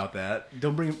 you ain't about that.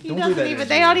 Don't bring that. They energy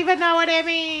don't in. even know what it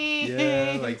means.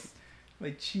 Yeah,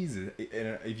 like Jesus.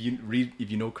 And if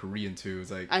you know Korean too,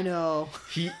 it's like I know.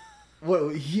 he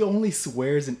only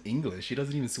swears in English. He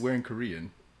doesn't even swear in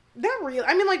Korean. That real.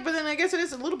 I mean, like, but then I guess it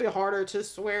is a little bit harder to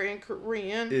swear in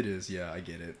Korean. It is, yeah, I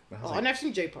get it. I was I've like, never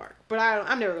seen J Park, but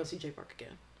I'm never gonna see J Park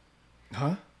again.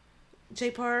 huh?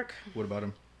 J Park. What about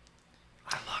him?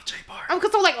 I love J Park.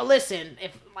 Because I'm like, listen,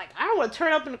 if like I want to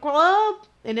turn up in the club,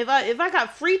 and if I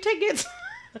got free tickets,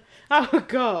 I would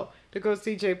go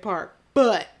see J Park.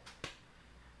 But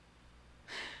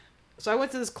so I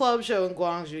went to this club show in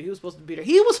Gwangju. He was supposed to be there.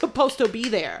 He was supposed to be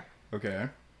there. Okay.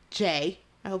 Jay,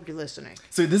 I hope you're listening.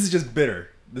 So this is just bitter.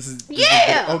 This is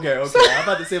Yeah! Okay. I'm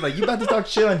about to say, like, you about to talk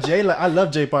shit on Jay. Like, I love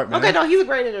J Park, man. Okay, no, he's a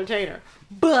great entertainer.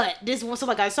 But this one, so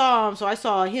like I saw him. So I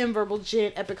saw him, Verbal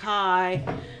Jit, Epic High,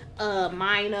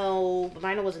 Mino. But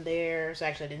Mino wasn't there, so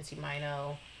actually I didn't see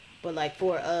Mino. But like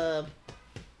for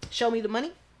Show Me the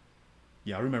Money.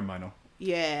 Yeah, I remember Mino.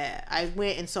 Yeah, I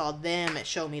went and saw them at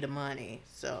Show Me the Money.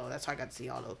 So that's how I got to see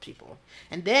all those people.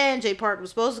 And then J Park was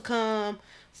supposed to come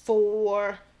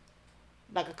for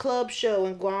like a club show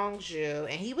in Gwangju,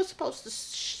 and he was supposed to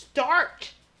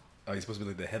start. Oh, he's supposed to be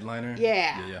like the headliner?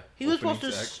 Yeah. Yeah. He was Opening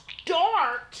supposed to act.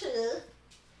 start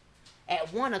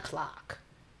at 1:00.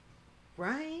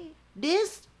 Right?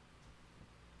 This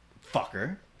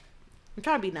Fucker. I'm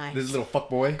trying to be nice. This little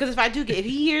fuckboy. Because if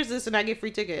he hears this and I get free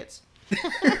tickets.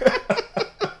 Fuck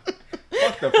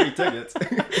the free tickets.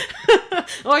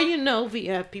 Or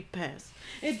VIP pass.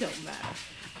 It don't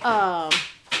matter.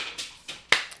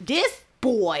 This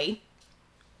boy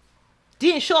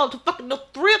didn't show up to fucking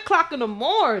 3:00 in the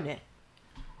morning.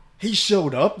 He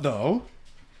showed up, though.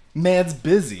 Man's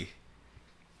busy.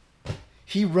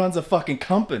 He runs a fucking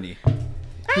company.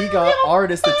 He got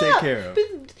artists to take care of.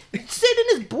 Sitting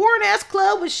in this boring ass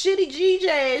club with shitty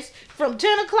GJs from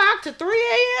 10:00 to 3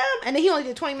 a.m. and then he only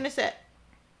did 20-minute set.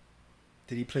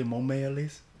 Did he play Monet at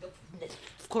least?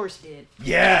 Of course he did.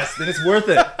 Yes, then it's worth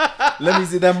it. Let me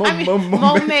see that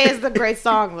Monet is the great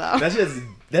song though. That shit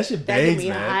That get bangs, me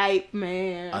man. hype,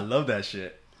 man. I love that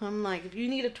shit. I'm like, if you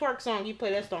need a twerk song, you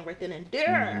play that song right then and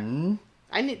there. Mm-hmm.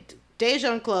 I need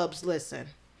Deja clubs. Listen,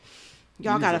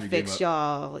 y'all need gotta to fix give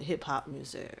y'all hip hop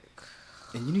music.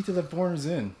 And you need to let foreigners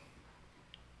in.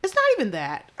 It's not even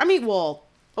that. I mean, well,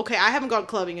 okay, I haven't gone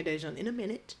clubbing in Deja in a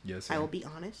minute. Yes, I sir. will be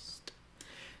honest.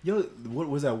 Yo, what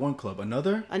was that one club?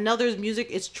 Another? Another's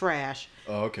music is trash.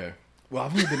 Oh, okay. Well,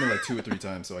 I've only been there like 2 or 3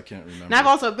 times, so I can't remember. And I've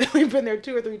also only been there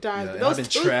 2 or 3 times. Yeah, but and I've those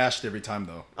been two, trashed every time,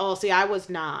 though. Oh, see, I was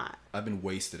not. I've been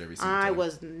wasted every single I time.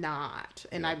 was not,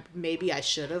 and Yeah. maybe I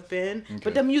should have been, Okay.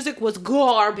 but the music was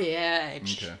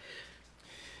garbage. Okay.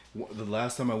 The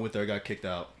last time I went there, I got kicked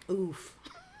out Oof.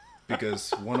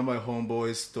 because one of my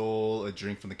homeboys stole a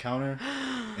drink from the counter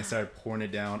and started pouring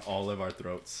it down all of our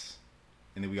throats,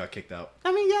 and then we got kicked out.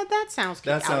 I mean, yeah, that sounds.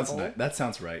 That sounds kickable. nice. That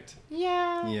sounds right.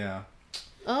 Yeah. Yeah.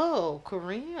 Oh,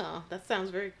 Korea. That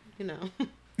sounds very.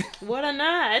 What a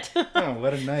night. Oh,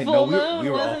 what a night. Full No, moon,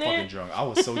 we were all wasn't fucking it? drunk. I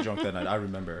was so drunk that night. I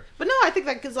remember. But no, I think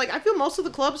that because like I feel most of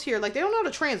the clubs here like they don't know how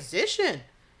to transition,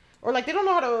 or like they don't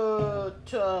know how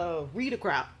to read a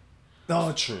crowd.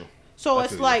 Oh, true. So I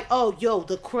it's feel like, oh, yo,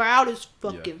 the crowd is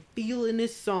fucking feeling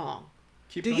this song.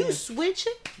 Keep Do going. you switch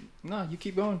it? No, you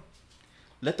keep going.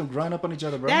 Let them grind up on each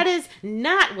other, bro. That is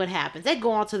not what happens. They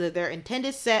go on to their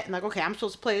intended set and like, okay, I'm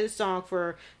supposed to play this song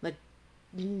for like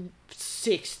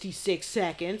 66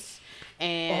 seconds.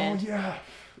 And Oh, yeah.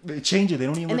 They change it. They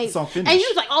don't even and let they the song finish. and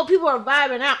you're like, oh, people are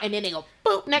vibing out, and then they go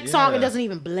boop next song. It Yeah. doesn't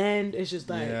even blend. It's just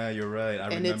like, Yeah, you're right. I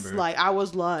and remember. it's like I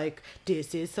was like,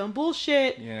 this is some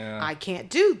bullshit. Yeah. I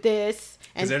can't do this.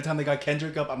 Because And every time they got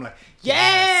Kendrick up, I'm like,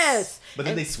 yes. But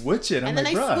then And- they switch it. I'm and then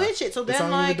like, they bruh, switch it. So this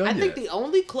then song ain't even like I done think yet. the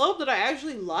only club that I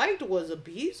actually liked was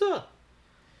Ibiza.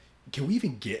 Can we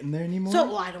even get in there anymore? So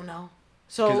well, I don't know.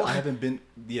 So Because I haven't been,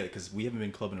 because we haven't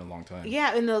been clubbing in a long time.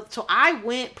 yeah, so I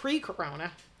went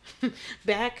pre-corona,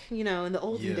 back in the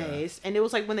olden Yeah. days, and it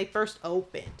was like when they first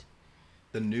opened.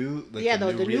 The new, like Yeah, the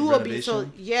the new new renovation.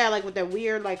 So yeah, like with that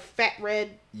weird like fat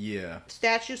red Yeah.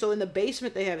 statue. So in the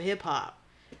basement they have hip hop,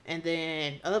 and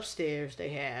then upstairs they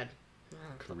had I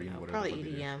don't Korean, know, whatever probably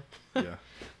the fuck they EDM. Yeah.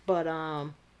 But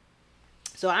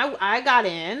so I got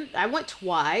in. I went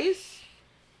twice,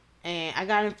 and I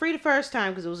got in free the first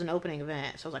time because it was an opening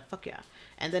event. So I was like, fuck yeah.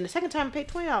 And then the second time I paid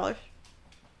 $20.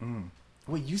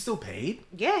 Wait, you still paid?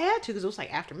 Yeah, I had to because it was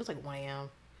like after. It was like 1 a.m.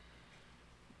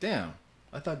 Damn.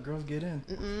 I thought girls get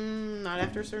in. Not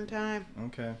after a certain time.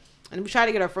 Okay. And we tried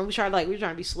to get our friend. We were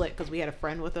trying to be slick because we had a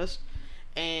friend with us,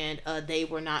 and they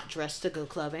were not dressed to go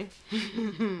clubbing,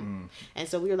 and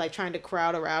so we were like trying to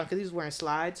crowd around because he was wearing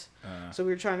slides. So we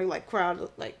were trying to like crowd,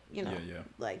 like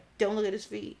like don't look at his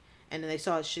feet, and then they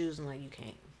saw his shoes and like you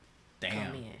can't. Damn.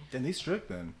 Come in. Then they strict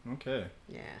then. Okay.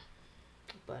 Yeah,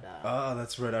 but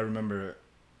that's right. I remember.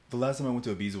 The last time I went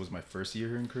to Ibiza was my first year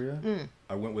here in Korea.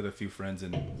 I went with a few friends,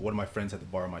 and one of my friends had to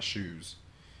borrow my shoes.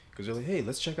 Because they're like, hey,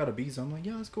 let's check out Ibiza. I'm like,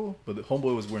 yeah, that's cool. But the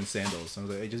homeboy was wearing sandals. So I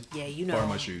was like, hey, just borrow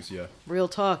my shoes. Yeah. Real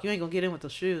talk. You ain't going to get in with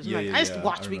those shoes. Yeah, I just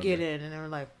watched me get in. And they were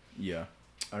like. Yeah,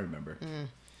 I remember.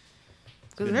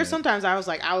 Because there's sometimes I was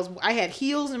like, I had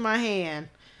heels in my hand.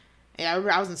 And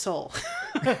I was in Seoul.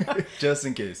 Just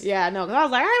in case. Yeah, no. Because I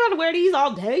was like, I ain't about to wear these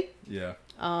all day. Yeah.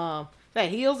 I had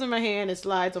heels in my hand and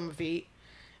slides on my feet.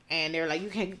 And they're like, you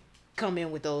can't come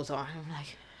in with those on. I'm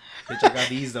like, bitch, I got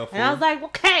these though. And I was like,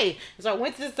 okay. So I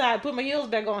went to the side, put my heels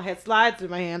back on, had slides in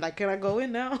my hand. Like, can I go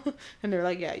in now? And they're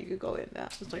like, yeah, you can go in now.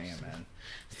 It's like, damn, man.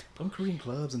 Them Korean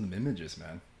clubs and the images,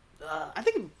 man. I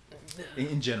think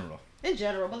in general. In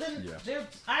general, but then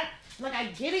I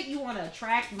get it. You want to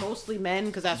attract mostly men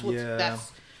because that's what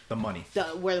that's the money.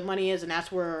 Where the money is, and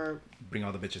that's where bring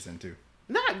all the bitches in too.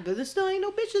 But there still ain't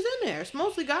no bitches in there. It's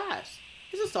mostly guys.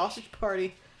 It's a sausage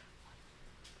party.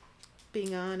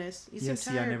 Being honest.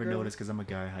 See, I never noticed because I'm a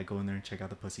guy. I go in there and check out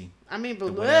the pussy. I mean,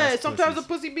 but lit. Sometimes the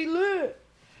pussy be lit.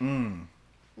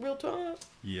 Real talk.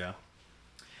 Yeah.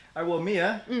 All right, well,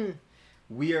 Mia,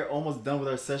 we are almost done with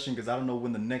our session because I don't know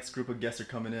when the next group of guests are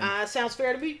coming in. Sounds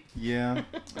fair to me. Yeah.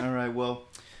 All right, well,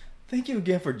 thank you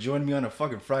again for joining me on a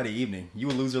fucking Friday evening. You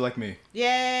a loser like me.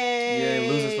 Yay. Yeah,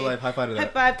 losers for life. High five to that. High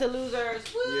five to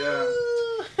losers. Woo.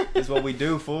 Yeah. It's what we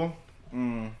do, fool.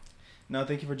 No,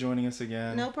 thank you for joining us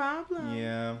again. No problem.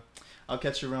 Yeah. I'll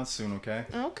catch you around soon, okay?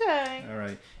 Okay. All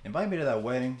right. Invite me to that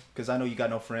wedding because I know you got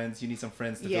no friends. You need some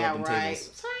friends to fill up them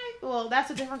tables. Sorry. Well, that's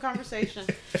a different conversation.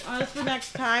 That's for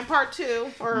next time. Part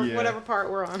 2 or whatever part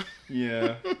we're on.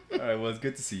 Yeah. All right. Well, it's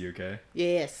good to see you, okay?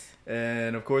 Yes.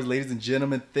 And, of course, ladies and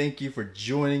gentlemen, thank you for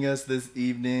joining us this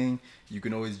evening. You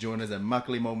can always join us at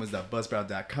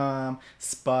MakaliMoments.buzzsprout.com,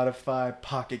 Spotify,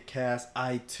 Pocket Cast,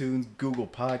 iTunes, Google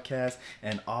Podcasts,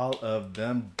 and all of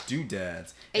them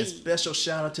doodads. Hey. A special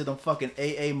shout out to them fucking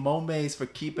AA Momays for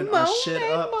keeping our shit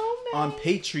up on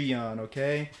Patreon,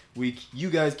 okay? You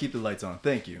guys keep the lights on.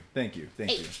 Thank you. Thank you.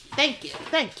 Thank you. Thank you.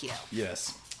 Thank you.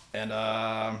 Yes.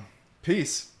 And,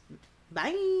 peace.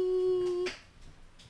 Bye.